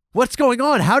 what's going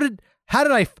on? How did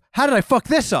I fuck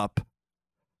this up?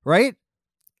 Right?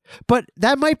 But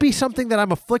that might be something that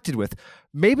I'm afflicted with.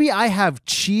 maybe I have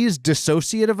cheese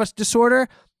dissociative disorder,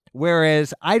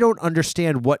 whereas I don't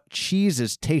understand what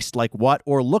cheeses taste like what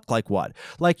or look like what.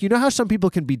 Like, you know how some people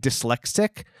can be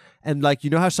dyslexic, and like, you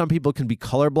know how some people can be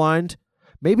colorblind?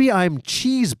 Maybe I'm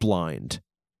cheese blind.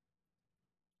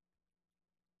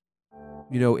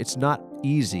 You know, it's not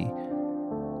easy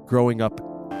growing up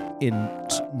in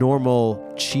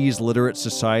normal cheese literate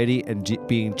society and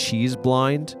being cheese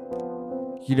blind.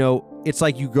 You know, it's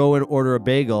like you go and order a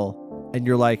bagel and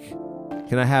you're like,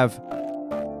 can I have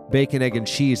bacon, egg, and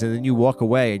cheese? And then you walk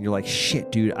away and you're like,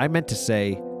 shit, dude, I meant to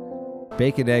say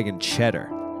bacon, egg, and cheddar.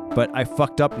 But I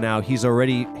fucked up now. He's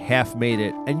already half made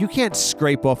it. And you can't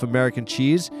scrape off American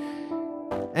cheese.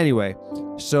 Anyway,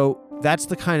 so that's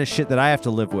the kind of shit that I have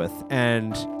to live with.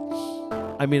 And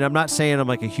I mean, I'm not saying I'm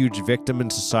like a huge victim in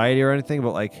society or anything,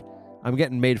 but like I'm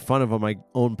getting made fun of on my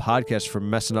own podcast for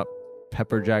messing up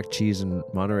pepper jack cheese and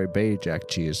Monterey Bay jack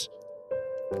cheese.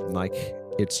 Like,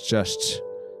 it's just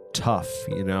tough,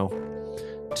 you know,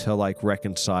 to like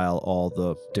reconcile all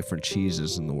the different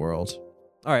cheeses in the world.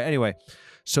 All right, anyway,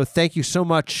 so thank you so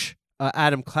much,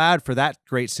 Adam Cloud, for that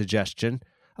great suggestion.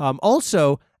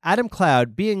 Also, Adam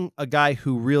Cloud being a guy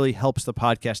who really helps the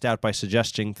podcast out by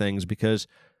suggesting things, because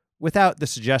without the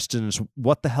suggestions,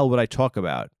 what the hell would I talk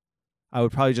about? I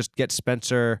would probably just get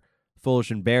Spencer,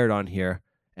 Fullerton, Baird on here,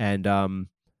 and I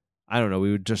don't know,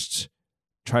 we would just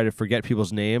try to forget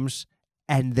people's names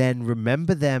and then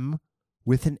remember them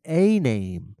with an A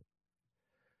name.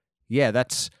 Yeah,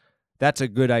 that's a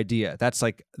good idea. That's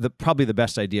like probably the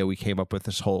best idea we came up with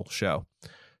this whole show.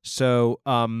 So,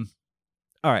 all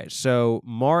right. So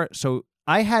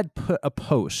I had put a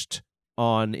post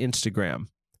on Instagram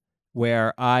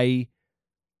where I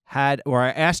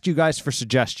asked you guys for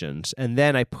suggestions, and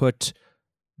then I put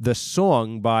the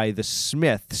song by the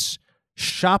Smiths,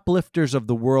 "Shoplifters of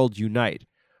the World Unite,"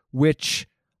 which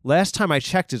last time I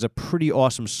checked is a pretty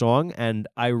awesome song, and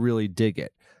I really dig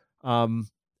it.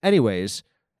 Anyways,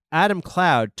 Adam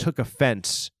Cloud took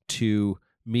offense to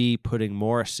me putting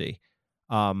Morrissey.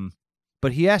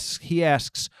 But he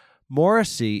asks,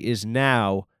 Morrissey is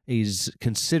now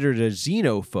considered a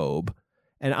xenophobe,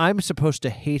 and I'm supposed to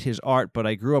hate his art, but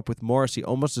I grew up with Morrissey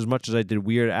almost as much as I did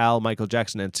Weird Al, Michael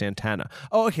Jackson, and Santana.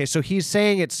 Oh, okay, so he's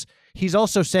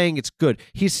also saying it's good.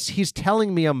 He's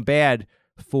telling me I'm bad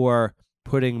for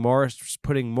putting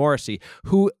Morrissey.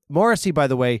 Morrissey, by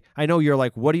the way, I know you're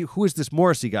like, who is this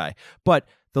Morrissey guy? But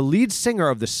the lead singer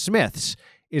of the Smiths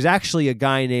is actually a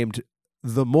guy named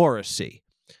The Morrissey.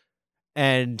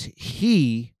 And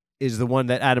he is the one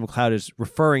that Adam Cloud is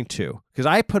referring to. Because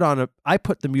I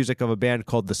put the music of a band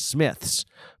called The Smiths.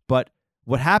 But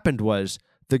what happened was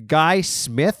the guy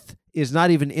Smith is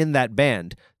not even in that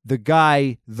band. The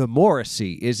guy The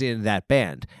Morrissey is in that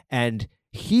band. And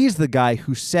he's the guy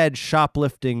who said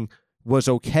shoplifting was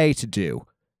okay to do.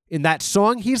 In that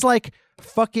song, he's like,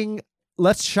 fucking,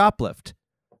 let's shoplift.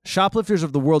 Shoplifters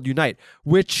of the World Unite.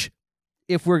 Which,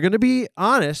 if we're going to be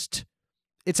honest,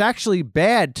 it's actually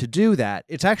bad to do that.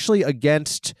 It's actually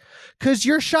against, because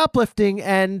you're shoplifting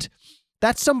and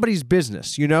that's somebody's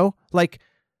business, you know? Like,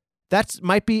 it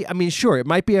might be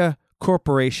a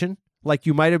corporation. Like,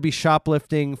 you might be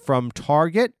shoplifting from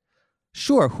Target.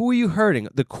 Sure, who are you hurting?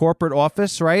 The corporate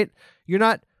office, right? You're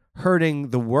not hurting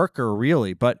the worker,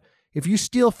 really. But if you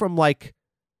steal from, like,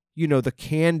 you know, the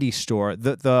candy store,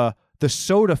 the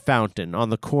soda fountain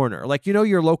on the corner, like, you know,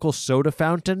 your local soda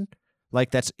fountain, like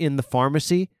that's in the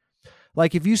pharmacy.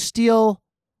 Like, if you steal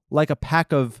like a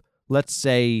pack of, let's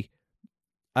say,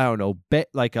 I don't know,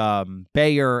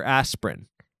 Bayer aspirin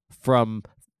from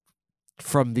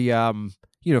the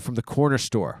from the corner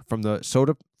store, from the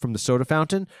soda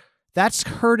fountain, that's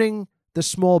hurting the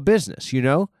small business, you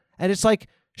know? And it's like,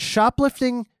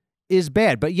 shoplifting is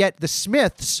bad, but yet the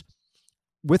Smiths,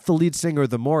 with the lead singer,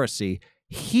 The Morrissey,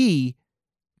 he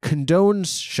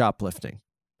condones shoplifting.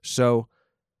 So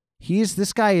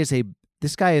this guy is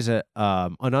an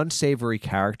unsavory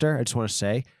character, I just want to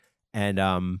say. And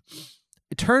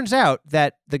it turns out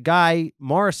that the guy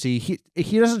Morrissey,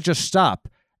 he doesn't just stop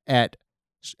at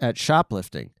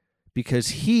shoplifting, because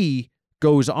he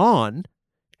goes on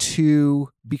to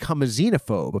become a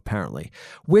xenophobe, apparently,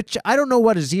 which I don't know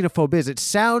what a xenophobe is. It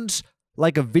sounds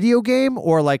like a video game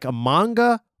or like a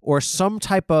manga or some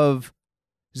type of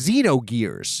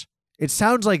Xenogears. It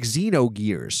sounds like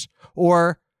Xenogears,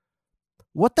 or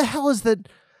what the hell is that?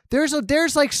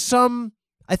 There's like some,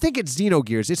 I think it's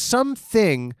Xenogears. It's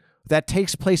something that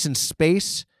takes place in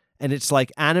space, and it's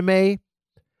like anime.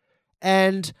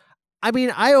 And I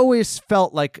mean, I always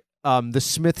felt like the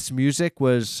Smiths' music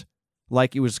was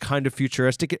like, it was kind of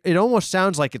futuristic. It almost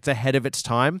sounds like it's ahead of its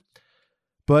time.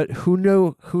 But who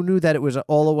knew that it was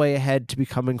all the way ahead to be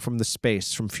coming from the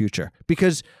space, from future?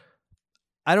 Because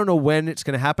I don't know when it's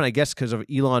going to happen, I guess because of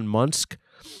Elon Musk.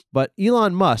 But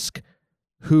Elon Musk,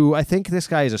 who I think this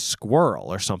guy is a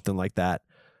squirrel or something like that,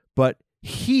 but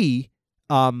his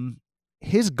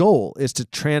goal is to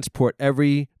transport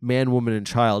every man, woman, and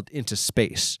child into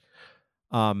space.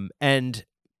 And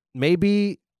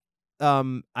maybe,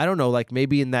 I don't know, like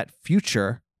maybe in that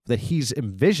future that he's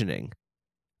envisioning,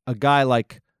 a guy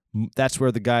like, that's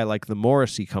where the guy like the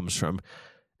Morrissey comes from.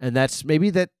 And that's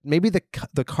maybe the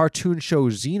cartoon show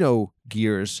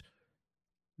Xenogears,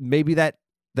 maybe that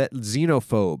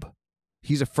xenophobe.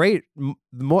 He's afraid,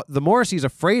 the Morrissey's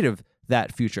afraid of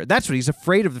that future. That's what he's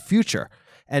afraid of, the future.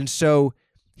 And so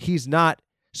he's not,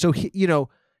 so he,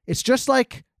 it's just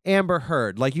like Amber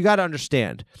Heard. Like, you got to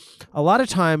understand, a lot of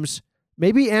times,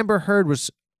 maybe Amber Heard was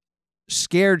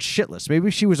scared shitless. Maybe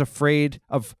she was afraid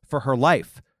for her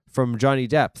life from Jonny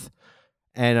Depp.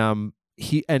 And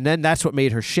then that's what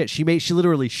made her shit. She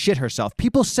literally shit herself.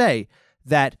 People say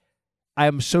that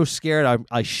I'm so scared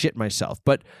I shit myself.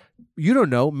 But you don't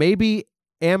know, maybe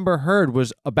Amber Heard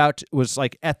was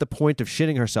like at the point of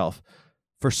shitting herself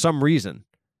for some reason.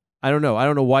 I don't know. I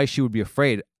don't know why she would be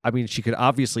afraid. I mean, she could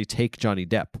obviously take Jonny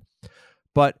Depp.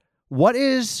 But what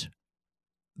is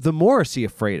the Morrissey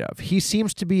afraid of? He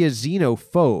seems to be a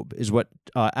xenophobe, is what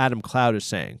Adam Cloud is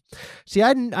saying. See,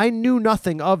 I knew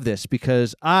nothing of this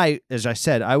because as I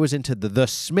said, I was into the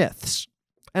Smiths.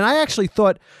 And I actually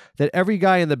thought that every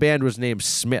guy in the band was named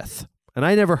Smith. And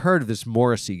I never heard of this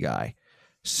Morrissey guy.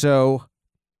 So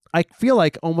I feel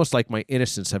like almost like my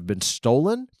innocence have been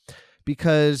stolen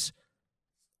because,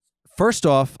 first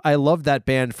off, I loved that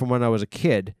band from when I was a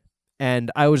kid.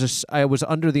 And I was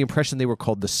under the impression they were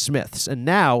called the Smiths. And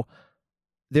now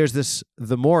there's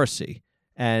the Morrissey.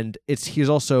 And he's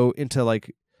also into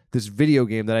like this video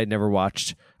game that I'd never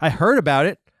watched. I heard about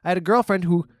it. I had a girlfriend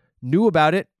who knew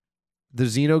about it, the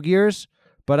Xenogears,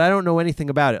 but I don't know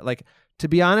anything about it. Like, to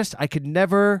be honest, I could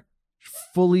never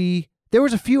fully... There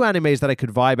was a few animes that I could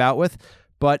vibe out with,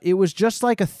 but it was just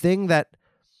like a thing that,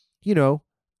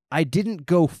 I didn't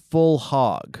go full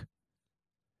hog.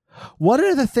 What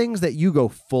are the things that you go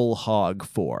full hog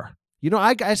for?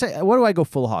 I say, what do I go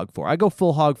full hog for? I go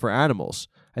full hog for animals.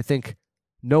 I think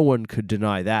no one could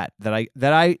deny that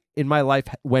I in my life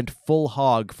went full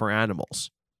hog for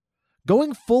animals.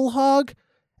 Going full hog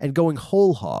and going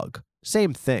whole hog,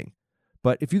 same thing.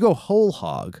 But if you go whole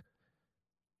hog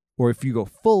or if you go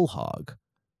full hog,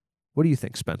 what do you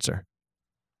think, Spencer?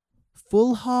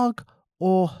 Full hog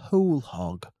or whole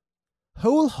hog?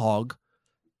 Whole hog?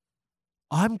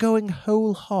 I'm going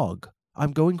whole hog.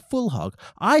 I'm going full hog.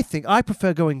 I think I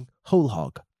prefer going whole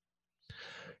hog.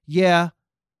 Yeah,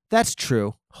 that's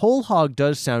true. Whole hog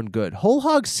does sound good. Whole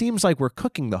hog seems like we're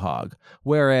cooking the hog,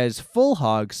 whereas full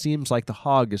hog seems like the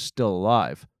hog is still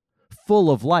alive.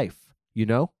 Full of life,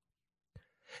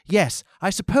 Yes,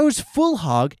 I suppose full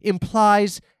hog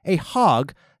implies a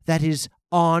hog that is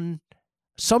on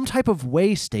some type of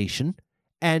weigh station,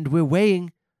 and we're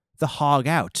weighing the hog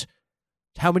out.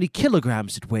 How many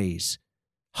kilograms it weighs?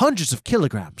 Hundreds of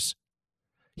kilograms.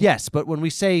 Yes, but when we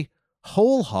say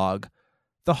whole hog,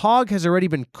 the hog has already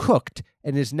been cooked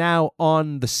and is now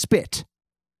on the spit,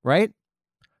 right?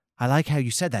 I like how you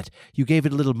said that. You gave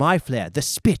it a little my flair, the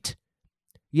spit.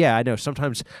 Yeah, I know.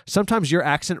 Sometimes your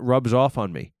accent rubs off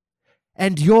on me.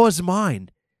 And yours mine.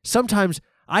 Sometimes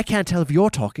I can't tell if you're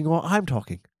talking or I'm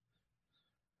talking.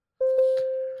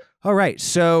 All right,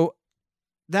 so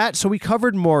we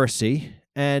covered Morrissey.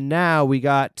 And now we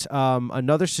got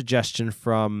another suggestion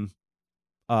from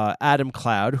Adam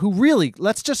Cloud, who really,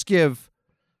 let's just give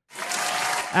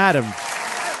Adam,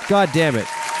 God damn it,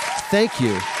 thank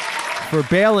you for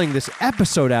bailing this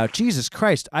episode out. Jesus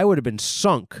Christ, I would have been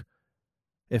sunk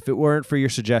if it weren't for your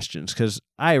suggestions, because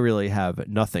I really have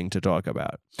nothing to talk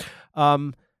about.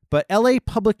 But LA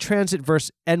public transit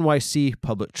versus NYC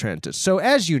public transit. So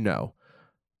as you know,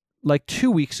 like 2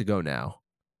 weeks ago now,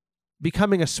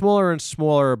 becoming a smaller and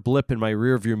smaller blip in my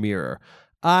rearview mirror,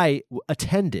 I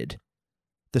attended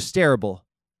the Stareable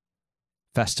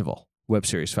Festival, web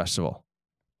series festival.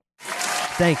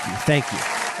 Thank you.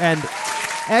 And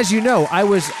as you know, I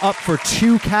was up for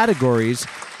 2 categories,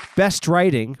 Best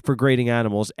Writing for Grading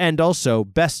Animals and also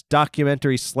Best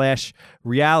Documentary /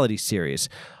 Reality Series.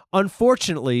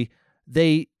 Unfortunately,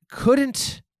 they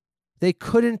couldn't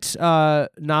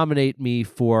nominate me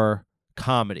for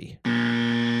comedy.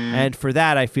 And for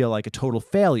that, I feel like a total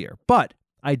failure. But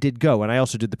I did go, and I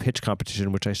also did the pitch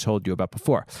competition, which I told you about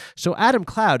before. So Adam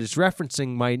Cloud is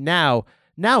referencing my now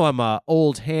I'm a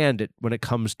old hand when it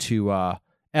comes to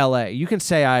L.A. You can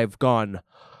say I've gone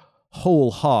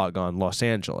whole hog on Los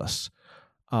Angeles.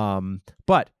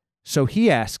 But so he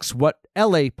asks, what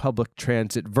LA public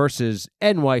transit versus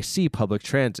NYC public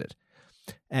transit?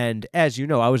 And as you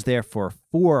know, I was there for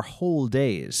 4 whole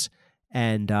days,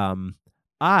 and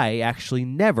I actually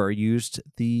never used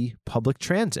the public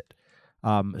transit.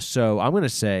 So I'm going to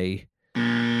say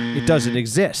it doesn't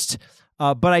exist.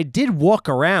 But I did walk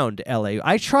around LA.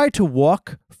 I tried to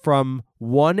walk from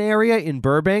one area in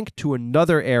Burbank to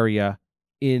another area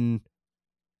in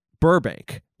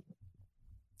Burbank.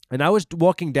 And I was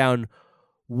walking down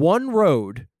one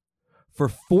road for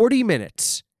 40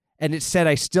 minutes, and it said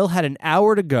I still had an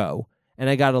hour to go, and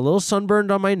I got a little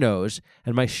sunburned on my nose,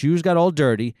 and my shoes got all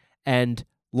dirty, and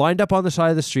lined up on the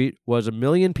side of the street was a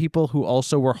million people who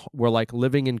also were like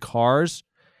living in cars.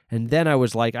 And then I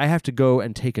was like, I have to go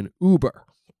and take an Uber.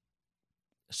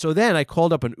 So then I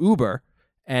called up an Uber,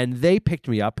 and they picked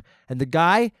me up, and the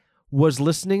guy was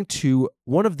listening to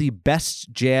one of the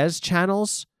best jazz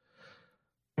channels.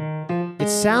 It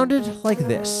sounded like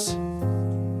this.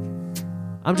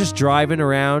 I'm just driving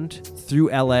around through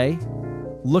LA,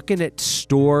 looking at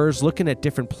stores, looking at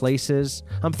different places.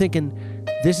 I'm thinking,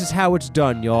 this is how it's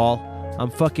done, y'all. I'm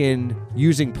fucking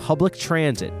using public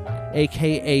transit,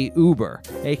 aka Uber,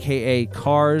 aka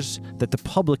cars that the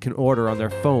public can order on their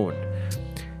phone.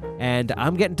 And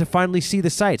I'm getting to finally see the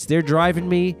sights. They're driving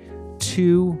me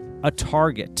to a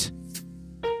Target,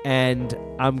 and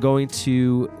I'm going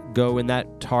to go in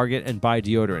that Target and buy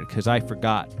deodorant because I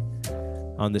forgot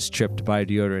on this trip to buy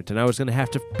deodorant, and I was going to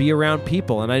have to be around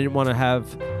people, and I didn't want to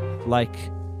have like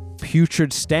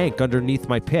putrid stank underneath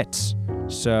my pits.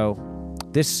 So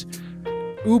this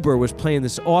Uber was playing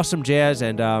this awesome jazz,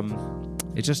 and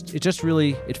it just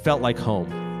really felt like home.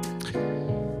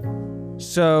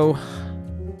 So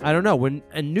I don't know, when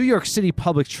New York City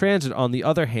public transit on the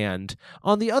other hand,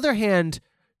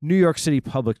 New York City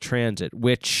public transit,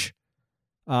 which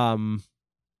I'm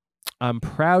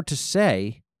proud to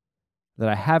say that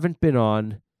I haven't been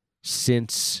on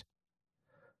since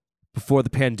before the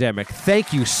pandemic.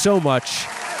 Thank you so much.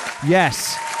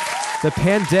 Yes, the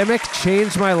pandemic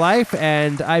changed my life,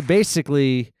 and I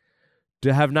basically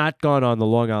have not gone on the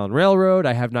Long Island Railroad.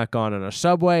 I have not gone on a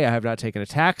subway. I have not taken a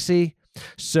taxi.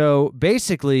 So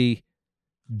basically,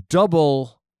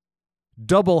 double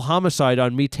homicide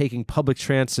on me taking public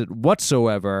transit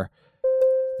whatsoever.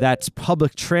 That's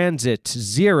public transit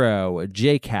 0,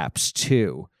 JCAPS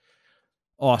 2.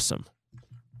 Awesome.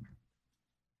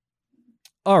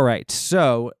 All right,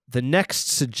 so the next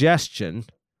suggestion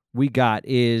we got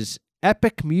is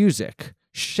Epic Music.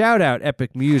 Shout out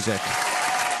Epic Music.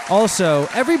 Also,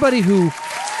 everybody who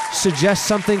suggests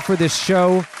something for this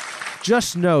show,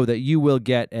 just know that you will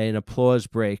get an applause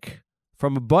break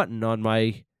from a button on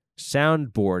my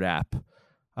soundboard app.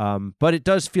 But it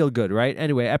does feel good, right?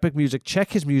 Anyway, Epic Music,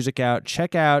 check his music out.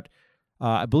 Check out,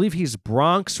 I believe he's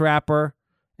Bronx rapper,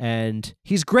 and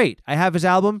he's great. I have his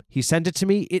album. He sent it to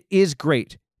me. It is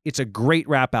great. It's a great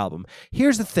rap album.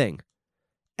 Here's the thing.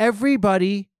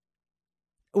 Everybody,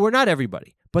 or not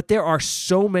everybody, but there are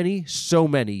so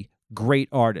many great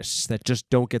artists that just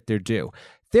don't get their due.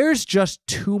 There's just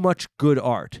too much good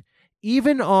art,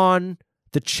 even on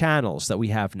the channels that we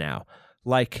have now.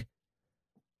 Like,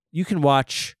 you can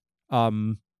watch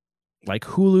like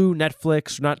Hulu,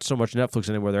 Netflix, not so much Netflix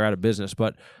anymore, they're out of business,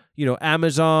 but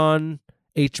Amazon,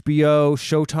 HBO,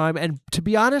 Showtime, and to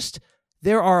be honest,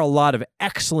 there are a lot of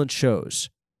excellent shows.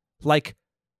 Like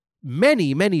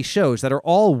many shows that are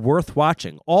all worth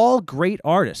watching, all great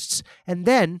artists. And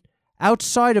then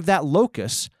outside of that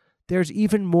locus, there's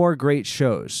even more great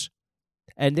shows.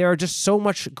 And there are just so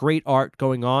much great art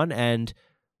going on, and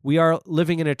we are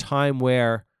living in a time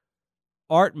where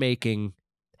art making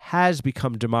has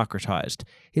become democratized.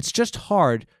 It's just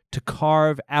hard to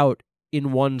carve out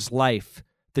in one's life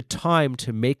the time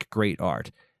to make great art,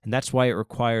 and that's why it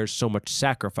requires so much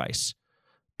sacrifice.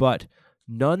 But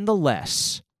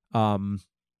nonetheless, what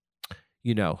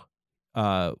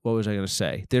was I going to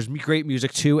say? There's great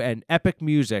music too, and Epic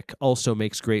Music also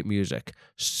makes great music.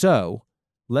 So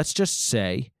let's just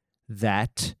say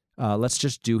that, let's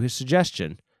just do his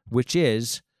suggestion, which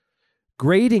is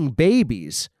grading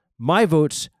babies. My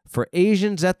vote's for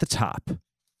Asians at the top.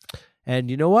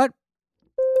 And you know what?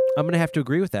 I'm going to have to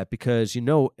agree with that because,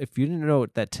 if you didn't know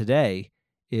that today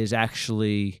is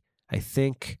actually, I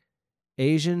think,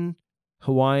 Asian,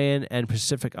 Hawaiian, and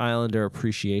Pacific Islander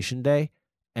Appreciation Day.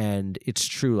 And it's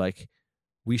true, like,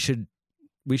 we should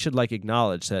like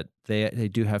acknowledge that they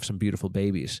do have some beautiful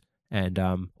babies. And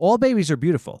all babies are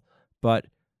beautiful. But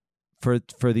for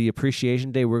the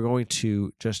Appreciation Day, we're going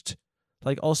to just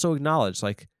like also acknowledge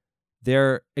like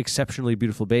they're exceptionally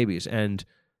beautiful babies. And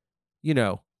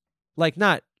like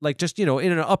not like just, in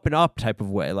an up and up type of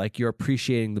way. Like you're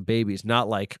appreciating the babies, not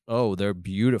like, oh, they're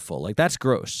beautiful. Like that's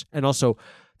gross. And also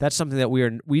that's something that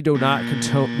we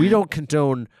don't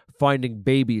condone finding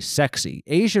babies sexy,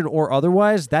 Asian or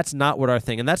otherwise. That's not what our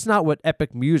thing. And that's not what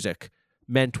Epic Music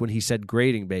meant when he said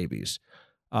grading babies.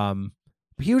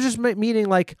 He was just meaning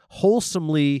like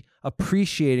wholesomely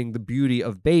appreciating the beauty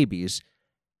of babies.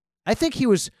 I think he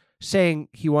was saying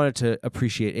he wanted to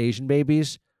appreciate Asian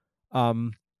babies.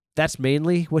 That's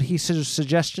mainly what he said,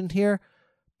 suggestion here.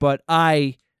 But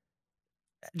I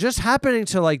just happening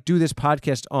to like do this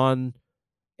podcast on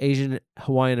Asian,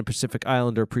 Hawaiian, and Pacific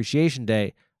Islander Appreciation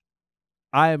Day,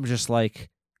 I am just like,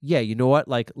 yeah, you know what?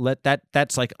 Like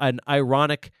that's like an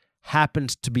ironic,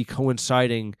 happens to be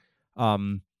coinciding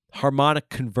harmonic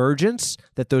convergence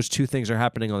that those two things are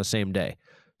happening on the same day.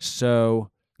 So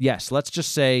yes, let's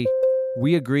just say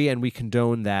we agree and we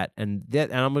condone that, and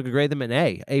I'm going to grade them an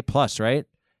A plus, right?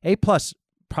 A plus,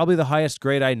 probably the highest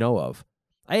grade I know of.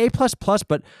 A plus plus,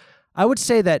 but I would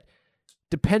say that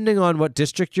depending on what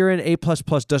district you're in, A plus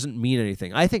plus doesn't mean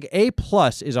anything. I think A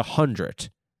plus is 100,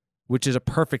 which is a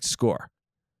perfect score.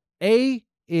 A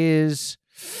is,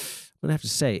 I'm gonna have to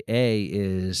say, A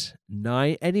is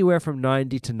anywhere from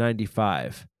 90 to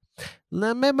 95.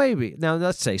 Maybe now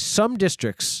let's say some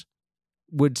districts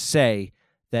would say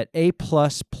that A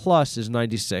plus plus is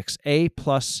 96, A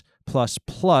plus plus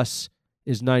plus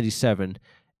is 97,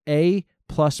 A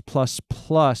plus plus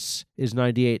plus is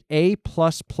 98, A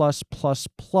plus plus plus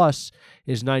plus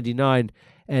is 99,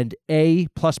 and A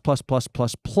plus plus plus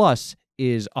plus plus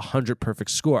is 100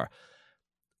 perfect score.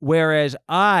 Whereas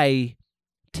I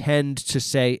tend to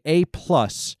say A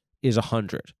plus is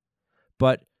 100.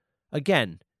 But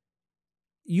again,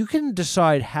 you can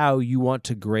decide how you want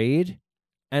to grade,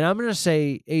 and I'm going to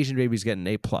say Asian Baby's getting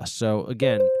A plus. So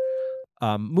again,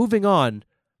 moving on,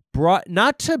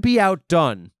 not to be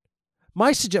outdone.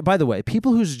 By the way,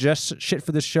 people who suggest shit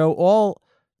for this show, all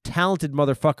talented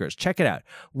motherfuckers. Check it out.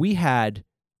 We had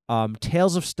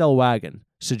Tales of Stellwagen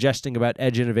suggesting about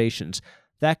Edge Innovations.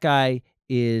 That guy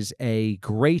is a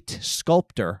great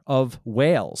sculptor of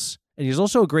whales, and he's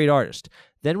also a great artist.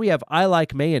 Then we have I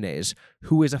Like Mayonnaise,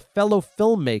 who is a fellow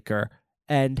filmmaker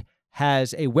and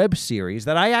has a web series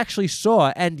that I actually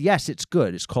saw, and yes, it's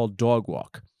good. It's called Dog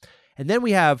Walk. And then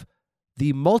we have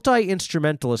the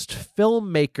multi-instrumentalist,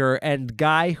 filmmaker, and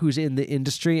guy who's in the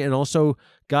industry, and also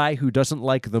guy who doesn't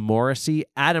like the Morrissey,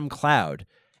 Adam Cloud.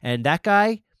 And that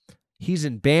guy, he's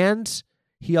in bands.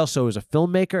 He also is a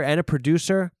filmmaker and a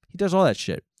producer. He does all that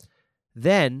shit.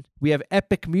 Then we have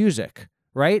Epic Music,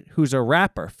 right? Who's a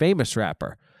rapper, famous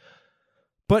rapper.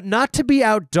 But not to be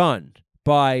outdone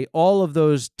by all of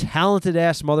those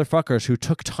talented-ass motherfuckers who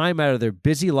took time out of their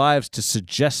busy lives to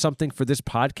suggest something for this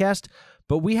podcast,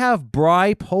 but we have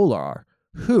Bipolar,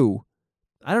 who,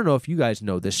 I don't know if you guys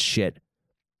know this shit,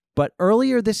 but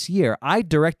earlier this year, I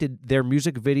directed their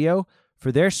music video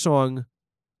for their song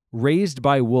Raised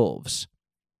by Wolves,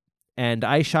 and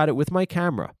I shot it with my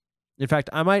camera. In fact,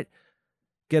 I might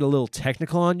get a little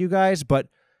technical on you guys, but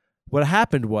what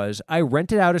happened was I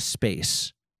rented out a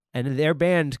space, and their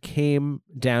band came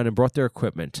down and brought their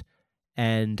equipment,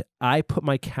 and I put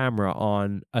my camera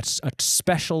on a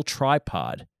special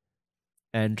tripod,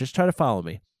 and just try to follow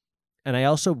me. And I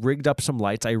also rigged up some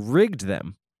lights. I rigged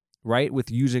them, right, with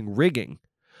using rigging.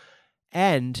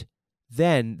 And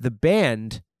then the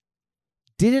band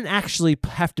didn't actually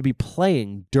have to be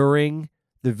playing during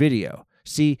the video.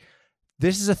 See,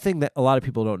 this is a thing that a lot of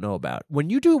people don't know about. When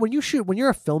you're a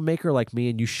filmmaker like me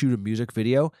and you shoot a music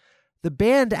video, the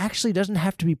band actually doesn't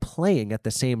have to be playing at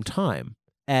the same time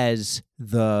as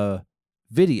the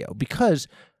video, because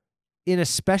in a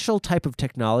special type of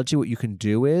technology, what you can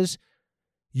do is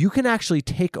you can actually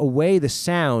take away the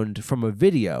sound from a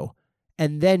video,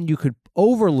 and then you could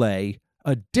overlay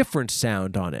a different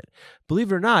sound on it.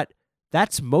 Believe it or not,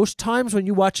 that's most times when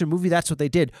you watch a movie, that's what they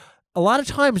did. A lot of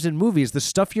times in movies, the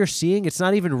stuff you're seeing, it's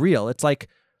not even real. It's like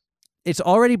it's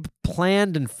already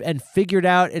planned and figured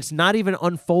out. It's not even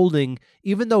unfolding,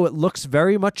 even though it looks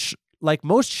very much like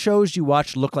most shows you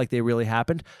watch look like they really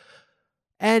happened.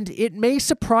 And it may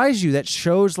surprise you that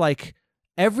shows like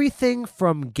everything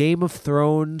from Game of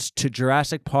Thrones to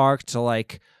Jurassic Park to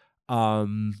like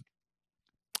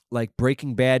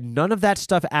Breaking Bad, none of that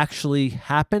stuff actually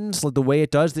happens the way it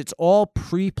does. It's all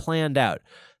pre-planned out.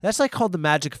 That's like called the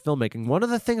magic of filmmaking. One of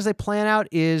the things they plan out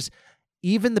is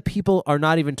even the people are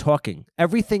not even talking.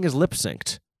 Everything is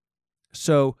lip-synced.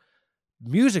 So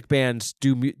music bands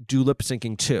do lip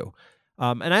syncing too.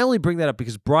 And I only bring that up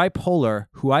because Bipolar,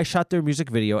 who I shot their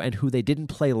music video and who they didn't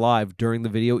play live during the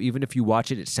video, even if you watch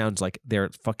it, it sounds like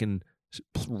they're fucking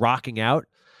rocking out.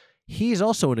 He's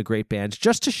also in a great band.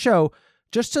 Just to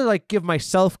like give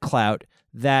myself clout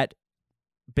that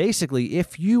basically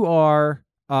if you are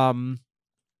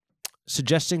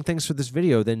suggesting things for this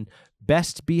video, then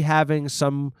best be having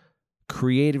some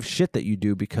creative shit that you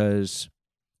do, because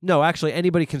no, actually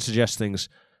anybody can suggest things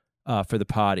for the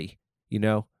potty, you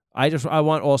know? I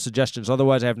want all suggestions.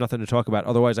 Otherwise, I have nothing to talk about.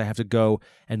 Otherwise, I have to go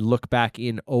and look back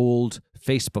in old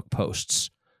Facebook posts,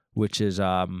 which is,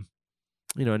 not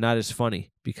as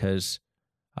funny because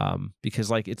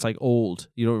like it's like old.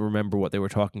 You don't remember what they were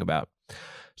talking about.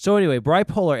 So anyway,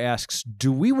 Bipolar asks,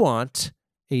 do we want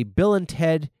a Bill and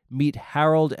Ted meet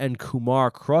Harold and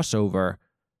Kumar crossover?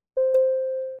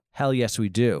 Hell yes, we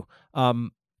do.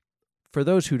 For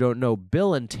those who don't know,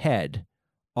 Bill and Ted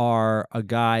are a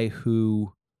guy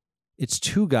who... It's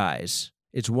two guys.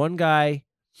 It's one guy,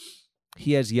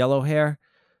 he has yellow hair.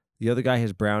 The other guy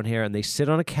has brown hair, and they sit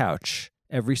on a couch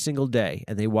every single day,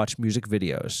 and they watch music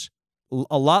videos.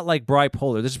 A lot like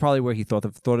Bipolar. This is probably where he thought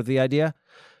of the idea.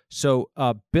 So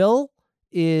Bill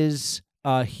is,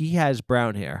 he has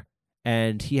brown hair,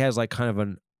 and he has like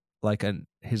kind of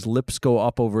his lips go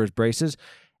up over his braces,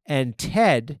 and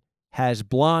Ted has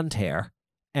blonde hair.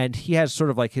 And he has sort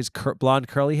of like his blonde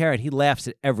curly hair, and he laughs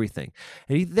at everything.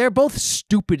 And they're both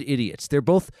stupid idiots. They're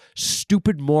both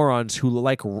stupid morons who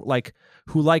like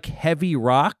heavy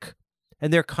rock,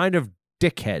 and they're kind of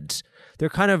dickheads. They're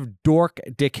kind of dork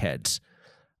dickheads.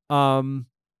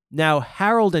 Now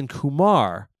Harold and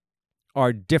Kumar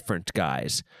are different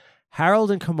guys.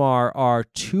 Harold and Kumar are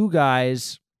two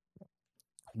guys.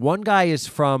 One guy is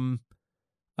from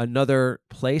another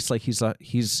place, like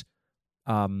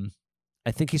I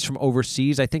think he's from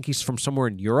overseas. I think he's from somewhere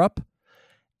in Europe.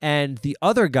 And the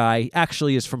other guy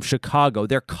actually is from Chicago.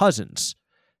 They're cousins.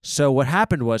 So what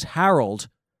happened was Harold,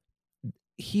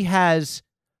 he has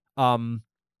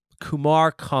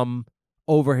Kumar come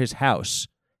over his house.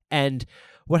 And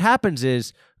what happens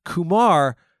is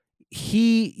Kumar,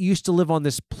 he used to live on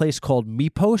this place called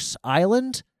Mypos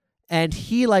Island. And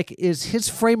his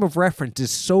frame of reference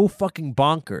is so fucking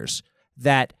bonkers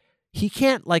that he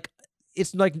can't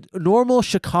it's like normal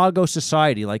Chicago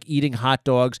society, like eating hot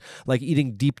dogs, like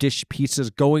eating deep dish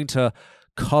pizzas, going to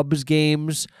Cubs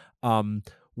games,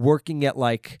 working at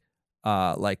like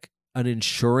an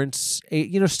insurance,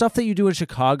 stuff that you do in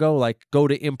Chicago, like go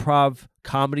to improv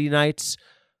comedy nights,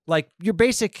 like your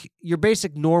basic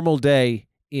normal day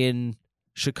in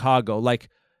Chicago, like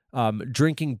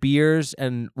drinking beers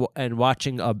and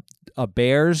watching a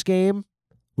Bears game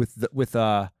with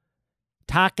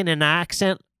talking an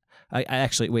accent. I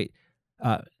actually wait.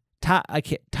 I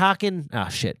can't talking. Ah,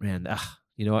 shit, man.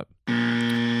 You know what?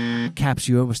 Caps,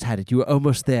 you almost had it. You were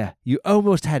almost there. You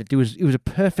almost had it. It was a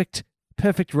perfect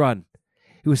run.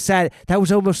 It was sad. That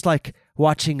was almost like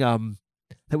watching.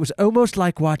 That was almost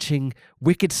like watching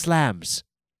Wicked Slams.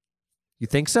 You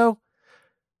think so?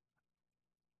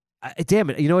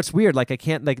 Damn it! You know it's weird. Like I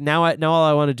can't. Like now all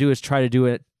I want to do is try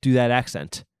to do that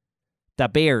accent. The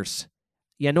Bears.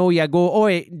 You go,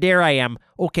 oh, there I am.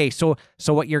 Okay, so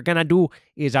what you're gonna do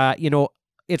is,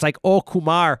 it's like, oh,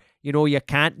 Kumar, you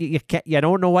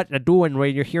don't know what to do when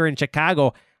you're here in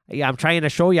Chicago. I'm trying to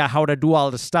show you how to do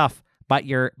all the stuff, but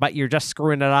you're just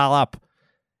screwing it all up.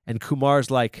 And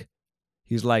Kumar's like,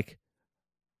 he's like,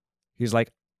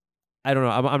 I don't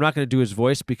know. I'm not gonna do his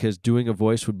voice because doing a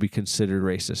voice would be considered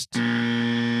racist.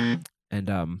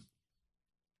 And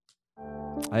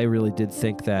I really did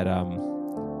think that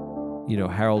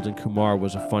Harold and Kumar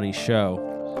was a funny show.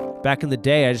 Back in the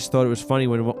day, I just thought it was funny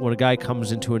when a guy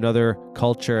comes into another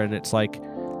culture and it's like,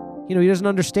 he doesn't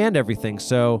understand everything.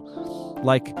 So,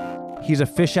 like, he's a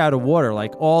fish out of water.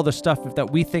 Like, all the stuff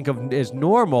that we think of as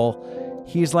normal,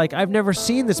 he's like, I've never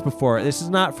seen this before. This is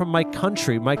not from my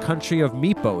country of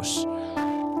Mypos.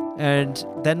 And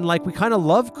then, like, we kind of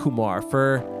love Kumar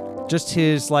for just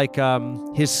his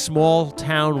small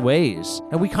town ways.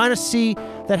 And we kind of see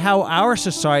that how our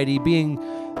society, being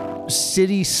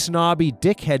city snobby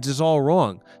dickheads, is all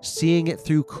wrong. Seeing it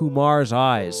through Kumar's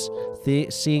eyes,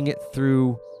 seeing it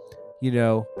through,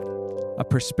 a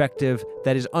perspective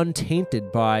that is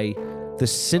untainted by the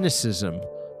cynicism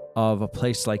of a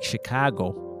place like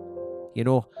Chicago.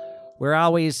 We're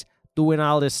always doing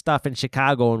all this stuff in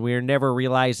Chicago, and we're never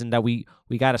realizing that we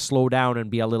got to slow down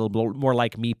and be a little more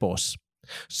like Mypos.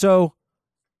 So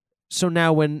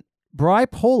now when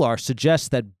Bipolar suggests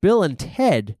that Bill and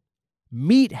Ted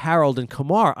meet Harold and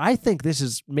Kumar, I think this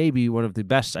is maybe one of the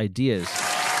best ideas.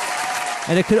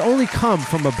 And it could only come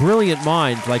from a brilliant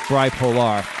mind like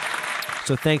Bipolar.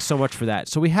 So thanks so much for that.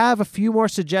 So we have a few more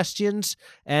suggestions,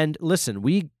 and listen,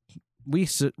 we we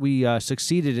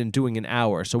succeeded in doing an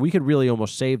hour, so we could really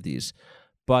almost save these.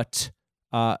 But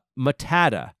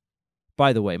Matata,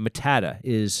 by the way, Matata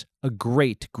is a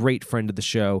great friend of the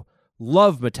show.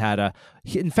 Love Matata.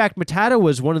 In fact, Matata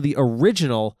was one of the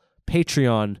original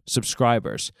Patreon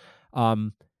subscribers.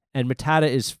 And Matata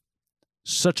is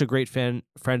such a great friend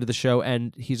of the show,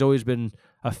 and he's always been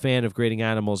a fan of grading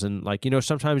animals. And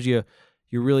sometimes you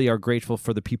really are grateful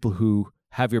for the people who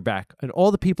have your back, and all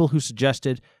the people who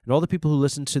suggested, and all the people who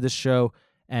listened to this show,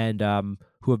 and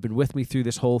who have been with me through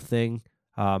this whole thing.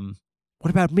 What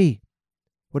about me?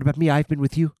 What about me? I've been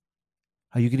with you.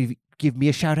 Are you going to give me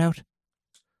a shout out?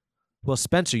 Well,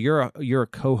 Spencer, you're a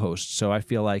co-host, so I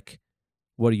feel like,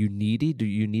 what are you needy? Do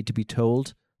you need to be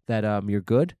told that you're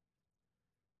good?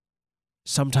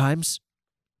 Sometimes.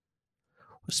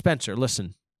 Spencer,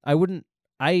 listen.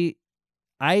 I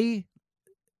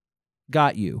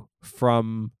got you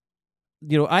from,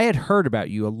 I had heard about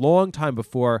you a long time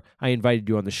before I invited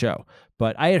you on the show,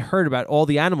 but I had heard about all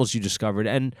the animals you discovered,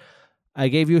 and I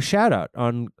gave you a shout out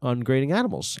on grading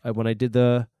animals when I did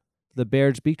the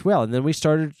Baird's beaked whale, and then we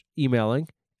started emailing,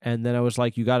 and then I was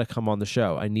like, you got to come on the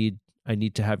show. I need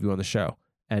to have you on the show.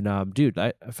 And dude,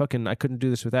 I couldn't do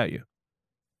this without you.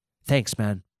 Thanks,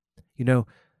 man.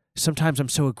 Sometimes I'm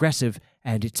so aggressive,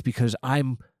 and it's because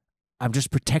I'm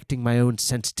just protecting my own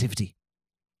sensitivity.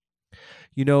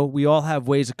 We all have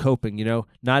ways of coping.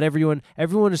 Not everyone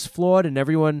is flawed, and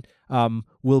everyone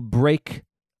will break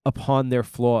upon their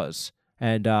flaws.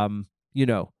 And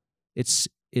it's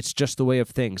just the way of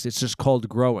things. It's just called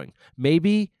growing.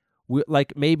 Maybe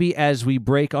as we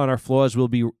break on our flaws, we'll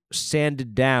be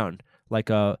sanded down like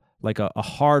a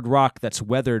hard rock that's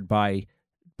weathered by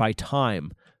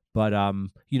time. But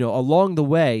along the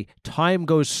way, time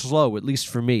goes slow. At least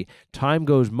for me, time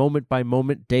goes moment by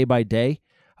moment, day by day.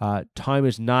 Time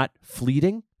is not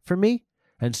fleeting for me,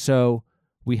 and so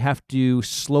we have to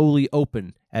slowly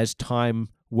open as time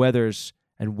weathers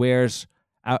and wears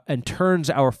out and turns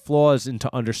our flaws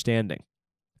into understanding.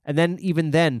 And then,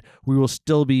 even then, we will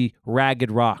still be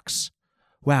ragged rocks.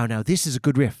 Wow, now this is a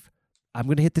good riff. I'm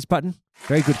going to hit this button.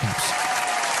 Very good,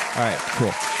 Caps. All right,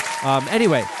 cool.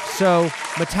 Anyway, so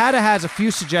Matata has a few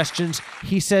suggestions.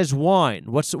 He says wine.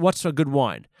 What's a good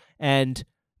wine? And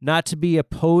not to be a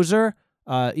poser,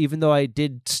 even though I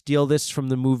did steal this from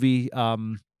the movie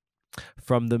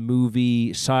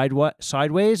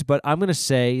Sideways, but I'm going to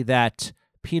say that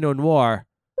Pinot Noir,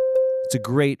 it's a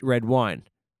great red wine.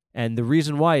 And the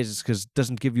reason why is because it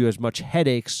doesn't give you as much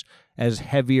headaches as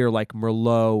heavier like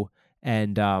Merlot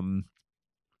and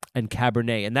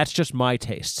Cabernet. And that's just my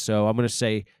taste. So I'm going to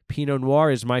say Pinot Noir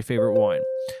is my favorite wine.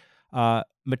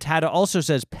 Matata also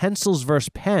says pencils versus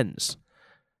pens.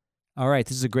 All right,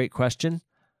 this is a great question.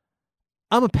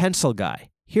 I'm a pencil guy.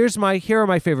 Here are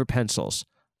my favorite pencils.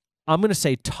 I'm going to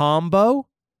say Tombow.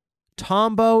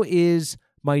 Tombow is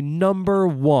my number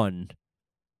one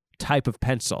type of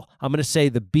pencil. I'm going to say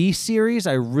the B series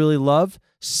I really love.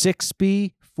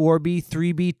 6B, 4B,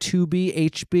 3B, 2B,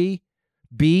 HB,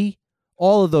 B.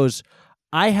 All of those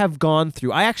I have gone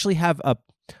through. I actually have a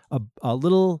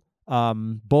little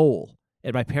bowl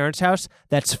at my parents' house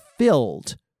that's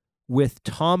filled with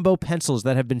Tombow pencils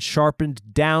that have been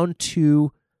sharpened down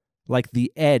to like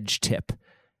the edge tip.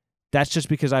 That's just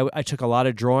because I took a lot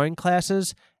of drawing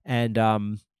classes, and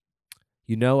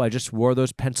I just wore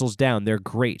those pencils down. They're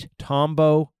great.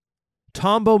 Tombow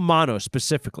Mono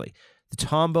specifically. The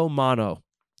Tombow Mono.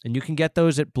 And you can get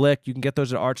those at Blick. You can get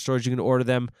those at art stores. You can order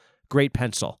them. Great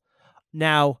pencil.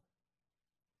 Now,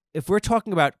 if we're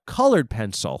talking about colored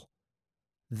pencil,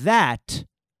 that,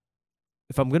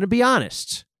 if I'm going to be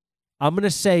honest, I'm going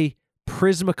to say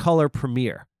Prismacolor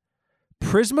Premier.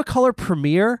 Prismacolor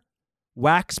Premier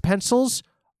wax pencils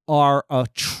are a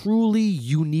truly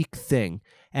unique thing,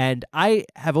 and I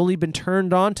have only been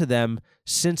turned on to them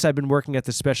since I've been working at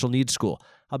the special needs school.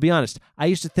 I'll be honest, I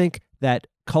used to think that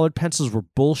colored pencils were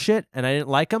bullshit and I didn't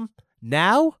like them.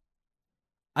 Now,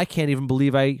 I can't even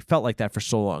believe I felt like that for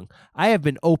so long. I have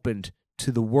been opened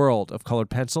to the world of colored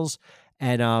pencils,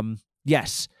 and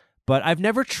yes, but I've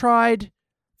never tried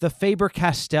the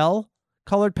Faber-Castell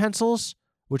colored pencils,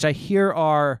 which I hear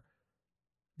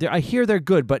they're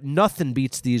good, but nothing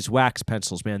beats these wax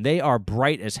pencils, man. They are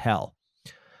bright as hell.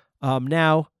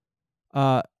 Now,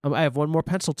 I have one more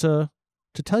pencil to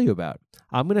tell you about.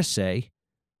 I'm going to say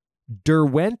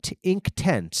Derwent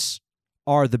Inktense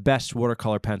are the best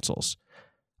watercolor pencils.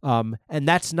 And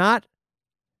that's not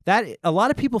that a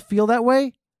lot of people feel that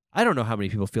way. I don't know how many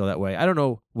people feel that way. I don't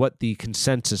know what the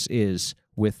consensus is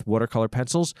with watercolor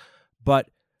pencils, but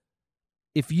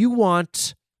if you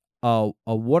want a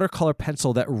watercolor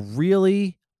pencil that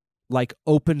really like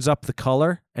opens up the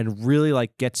color and really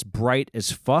like gets bright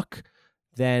as fuck,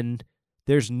 then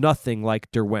there's nothing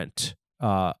like Derwent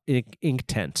ink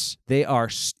tints.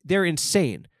 They're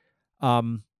insane.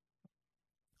 I'm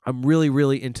really,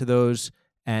 really into those,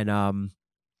 and I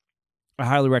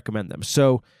highly recommend them.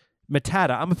 So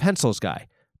Matata, I'm a pencils guy,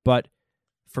 but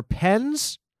for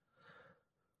pens,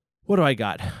 what do I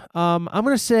got? I'm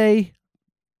gonna say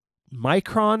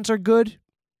Microns are good.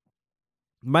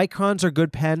 Microns are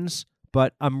good pens,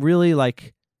 but I'm really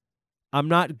like, I'm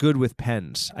not good with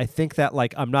pens. I think that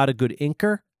like I'm not a good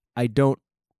inker.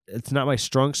 It's not my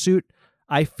strong suit.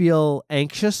 I feel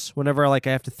anxious whenever like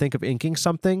I have to think of inking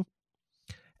something.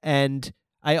 And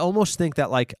I almost think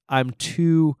that like I'm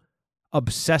too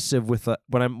obsessive with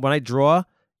when I draw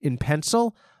in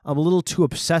pencil, I'm a little too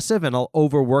obsessive and I'll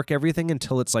overwork everything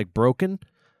until it's like broken.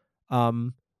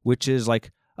 Which is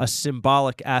like a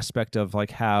symbolic aspect of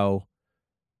like how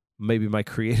maybe my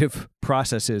creative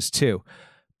process is too.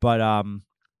 But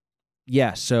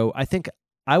yeah, so I think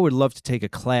I would love to take a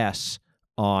class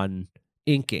on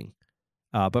inking.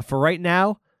 But for right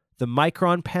now, the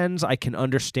Micron pens, I can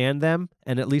understand them,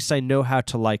 and at least I know how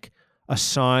to like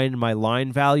assign my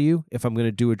line value if I'm going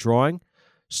to do a drawing.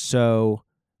 So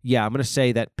yeah, I'm going to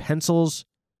say that pencils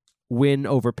win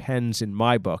over pens in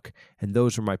my book, and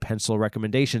those are my pencil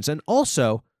recommendations. And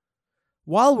also,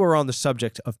 while we're on the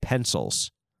subject of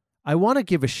pencils, I want to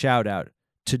give a shout out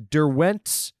to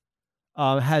Derwent's.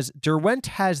 Derwent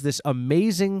has this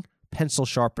amazing pencil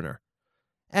sharpener.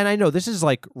 And I know this is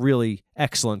like really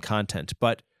excellent content,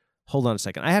 but hold on a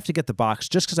second. I have to get the box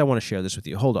just because I want to share this with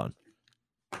you. Hold on.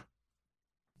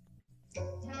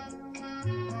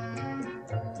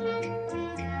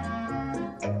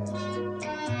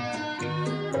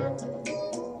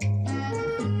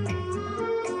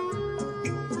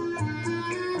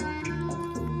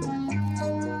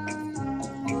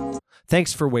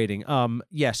 Thanks for waiting.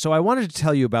 Yeah, so I wanted to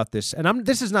tell you about this, and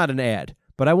this is not an ad,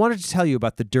 but I wanted to tell you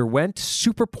about the Derwent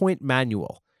Superpoint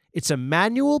Manual. It's a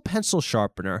manual pencil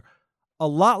sharpener, a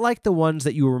lot like the ones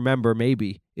that you remember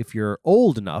maybe if you're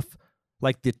old enough,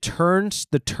 like the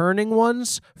turning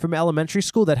ones from elementary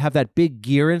school that have that big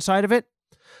gear inside of it,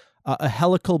 a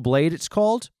helical blade it's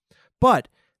called. But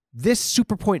this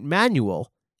Superpoint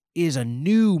Manual is a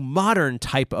new modern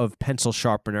type of pencil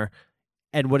sharpener,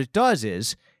 and what it does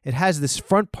is it has this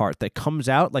front part that comes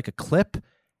out like a clip,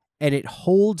 and it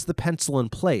holds the pencil in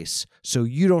place so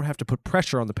you don't have to put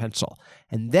pressure on the pencil.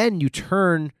 And then you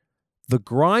turn the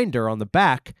grinder on the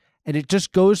back, and it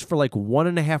just goes for like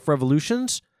 1.5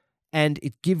 revolutions, and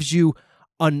it gives you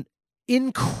an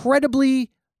incredibly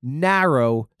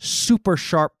narrow, super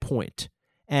sharp point.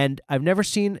 And I've never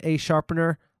seen a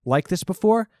sharpener like this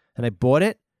before, and I bought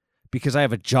it because I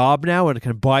have a job now and I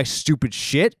can buy stupid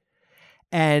shit,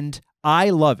 and I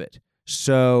love it.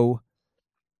 So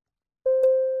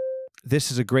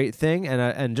this is a great thing,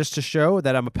 and just to show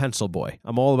that I'm a pencil boy.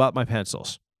 I'm all about my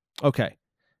pencils. Okay,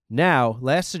 now,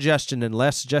 last suggestion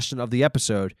of the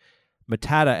episode,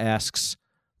 Matata asks,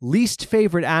 least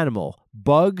favorite animal,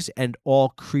 bugs and all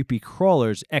creepy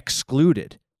crawlers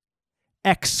excluded.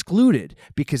 Excluded,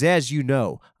 because as you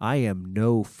know, I am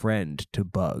no friend to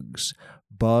bugs.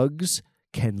 Bugs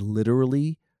can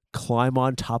literally climb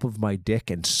on top of my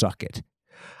dick and suck it.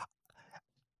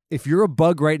 If you're a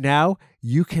bug right now,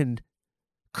 you can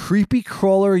creepy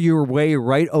crawler your way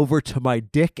right over to my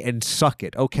dick and suck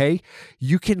it, okay?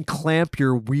 You can clamp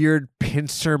your weird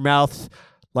pincer mouth,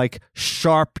 like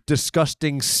sharp,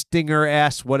 disgusting stinger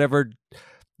ass, whatever,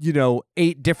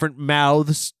 8 different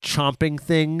mouths chomping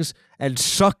things and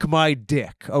suck my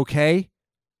dick, okay?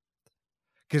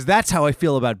 Because that's how I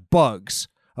feel about bugs,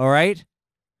 all right?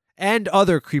 And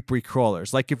other creepy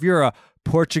crawlers. Like if you're a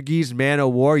Portuguese man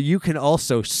of war, you can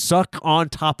also suck on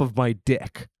top of my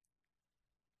dick.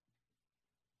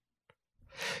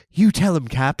 You tell him,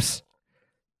 Caps.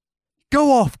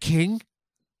 Go off, King.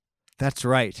 That's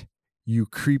right. You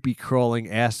creepy crawling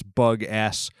ass bug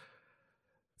ass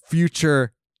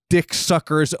future dick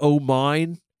suckers, oh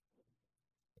mine.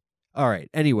 All right,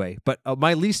 anyway, but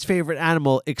my least favorite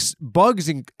animal, bugs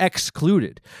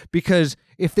excluded, because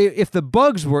if the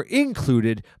bugs were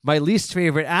included, my least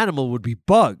favorite animal would be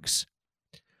bugs.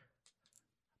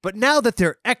 But now that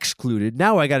they're excluded,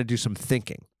 now I got to do some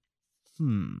thinking.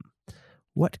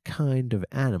 What kind of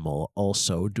animal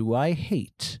also do I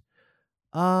hate?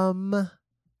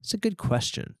 It's a good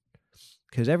question,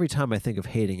 because every time I think of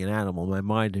hating an animal, my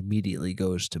mind immediately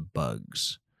goes to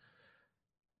bugs.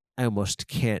 I almost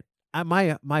can't.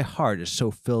 My heart is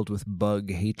so filled with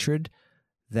bug hatred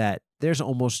that there's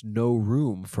almost no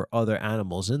room for other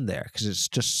animals in there because it's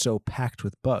just so packed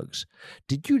with bugs.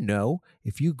 Did you know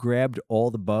if you grabbed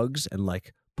all the bugs and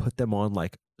like put them on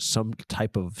like some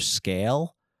type of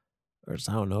scale, or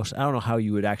I don't know how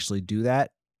you would actually do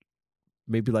that.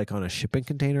 Maybe like on a shipping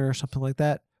container or something like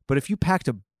that. But if you packed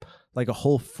a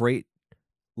whole freight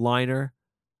liner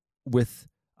with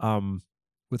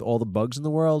all the bugs in the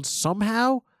world,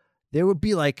 somehow there would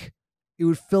be like, it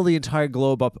would fill the entire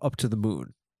globe up to the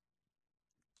moon.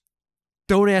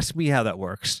 Don't ask me how that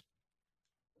works.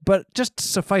 But just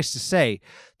suffice to say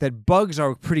that bugs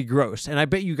are pretty gross. And I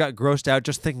bet you got grossed out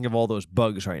just thinking of all those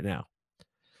bugs right now.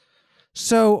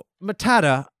 So,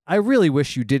 Matata, I really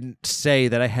wish you didn't say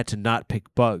that I had to not pick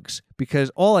bugs,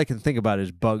 because all I can think about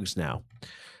is bugs now.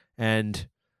 And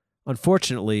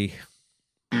unfortunately,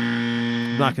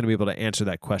 I'm not going to be able to answer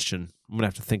that question. I'm going to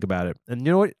have to think about it. And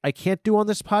you know what I can't do on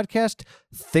this podcast?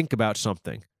 Think about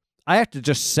something. I have to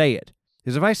just say it.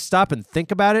 Because if I stop and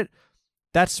think about it,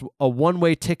 that's a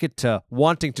one-way ticket to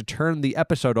wanting to turn the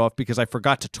episode off because I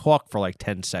forgot to talk for like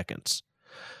 10 seconds.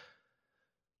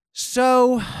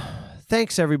 So,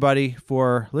 thanks everybody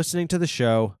for listening to the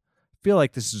show. I feel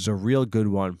like this is a real good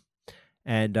one.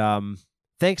 And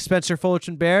thanks, Spencer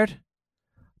Fullerton Baird.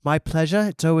 My pleasure.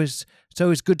 It's always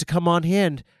good to come on here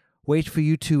and wait for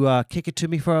you to kick it to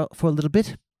me for a little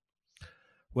bit.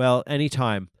 Well,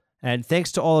 anytime. And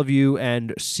thanks to all of you,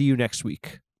 and see you next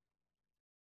week.